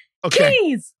 Keys. Okay.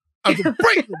 Keys. I was like,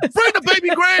 bring the baby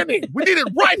granny. We need it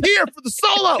right here for the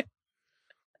solo.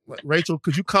 Rachel,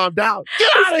 could you calm down? Get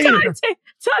out of here.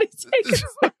 Toddy, take us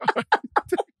out.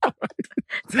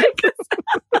 Take us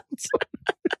out.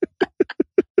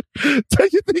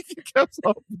 Take your thinking caps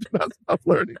off. Do not stop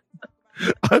learning.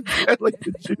 I'm like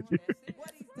the junior.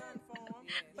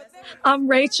 I'm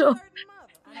Rachel.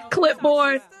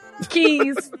 Clipboard.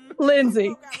 Keys.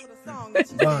 Lindsay.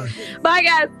 Bye. Bye,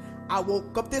 guys. I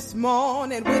woke up this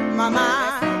morning with my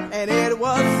mind, and it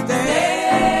was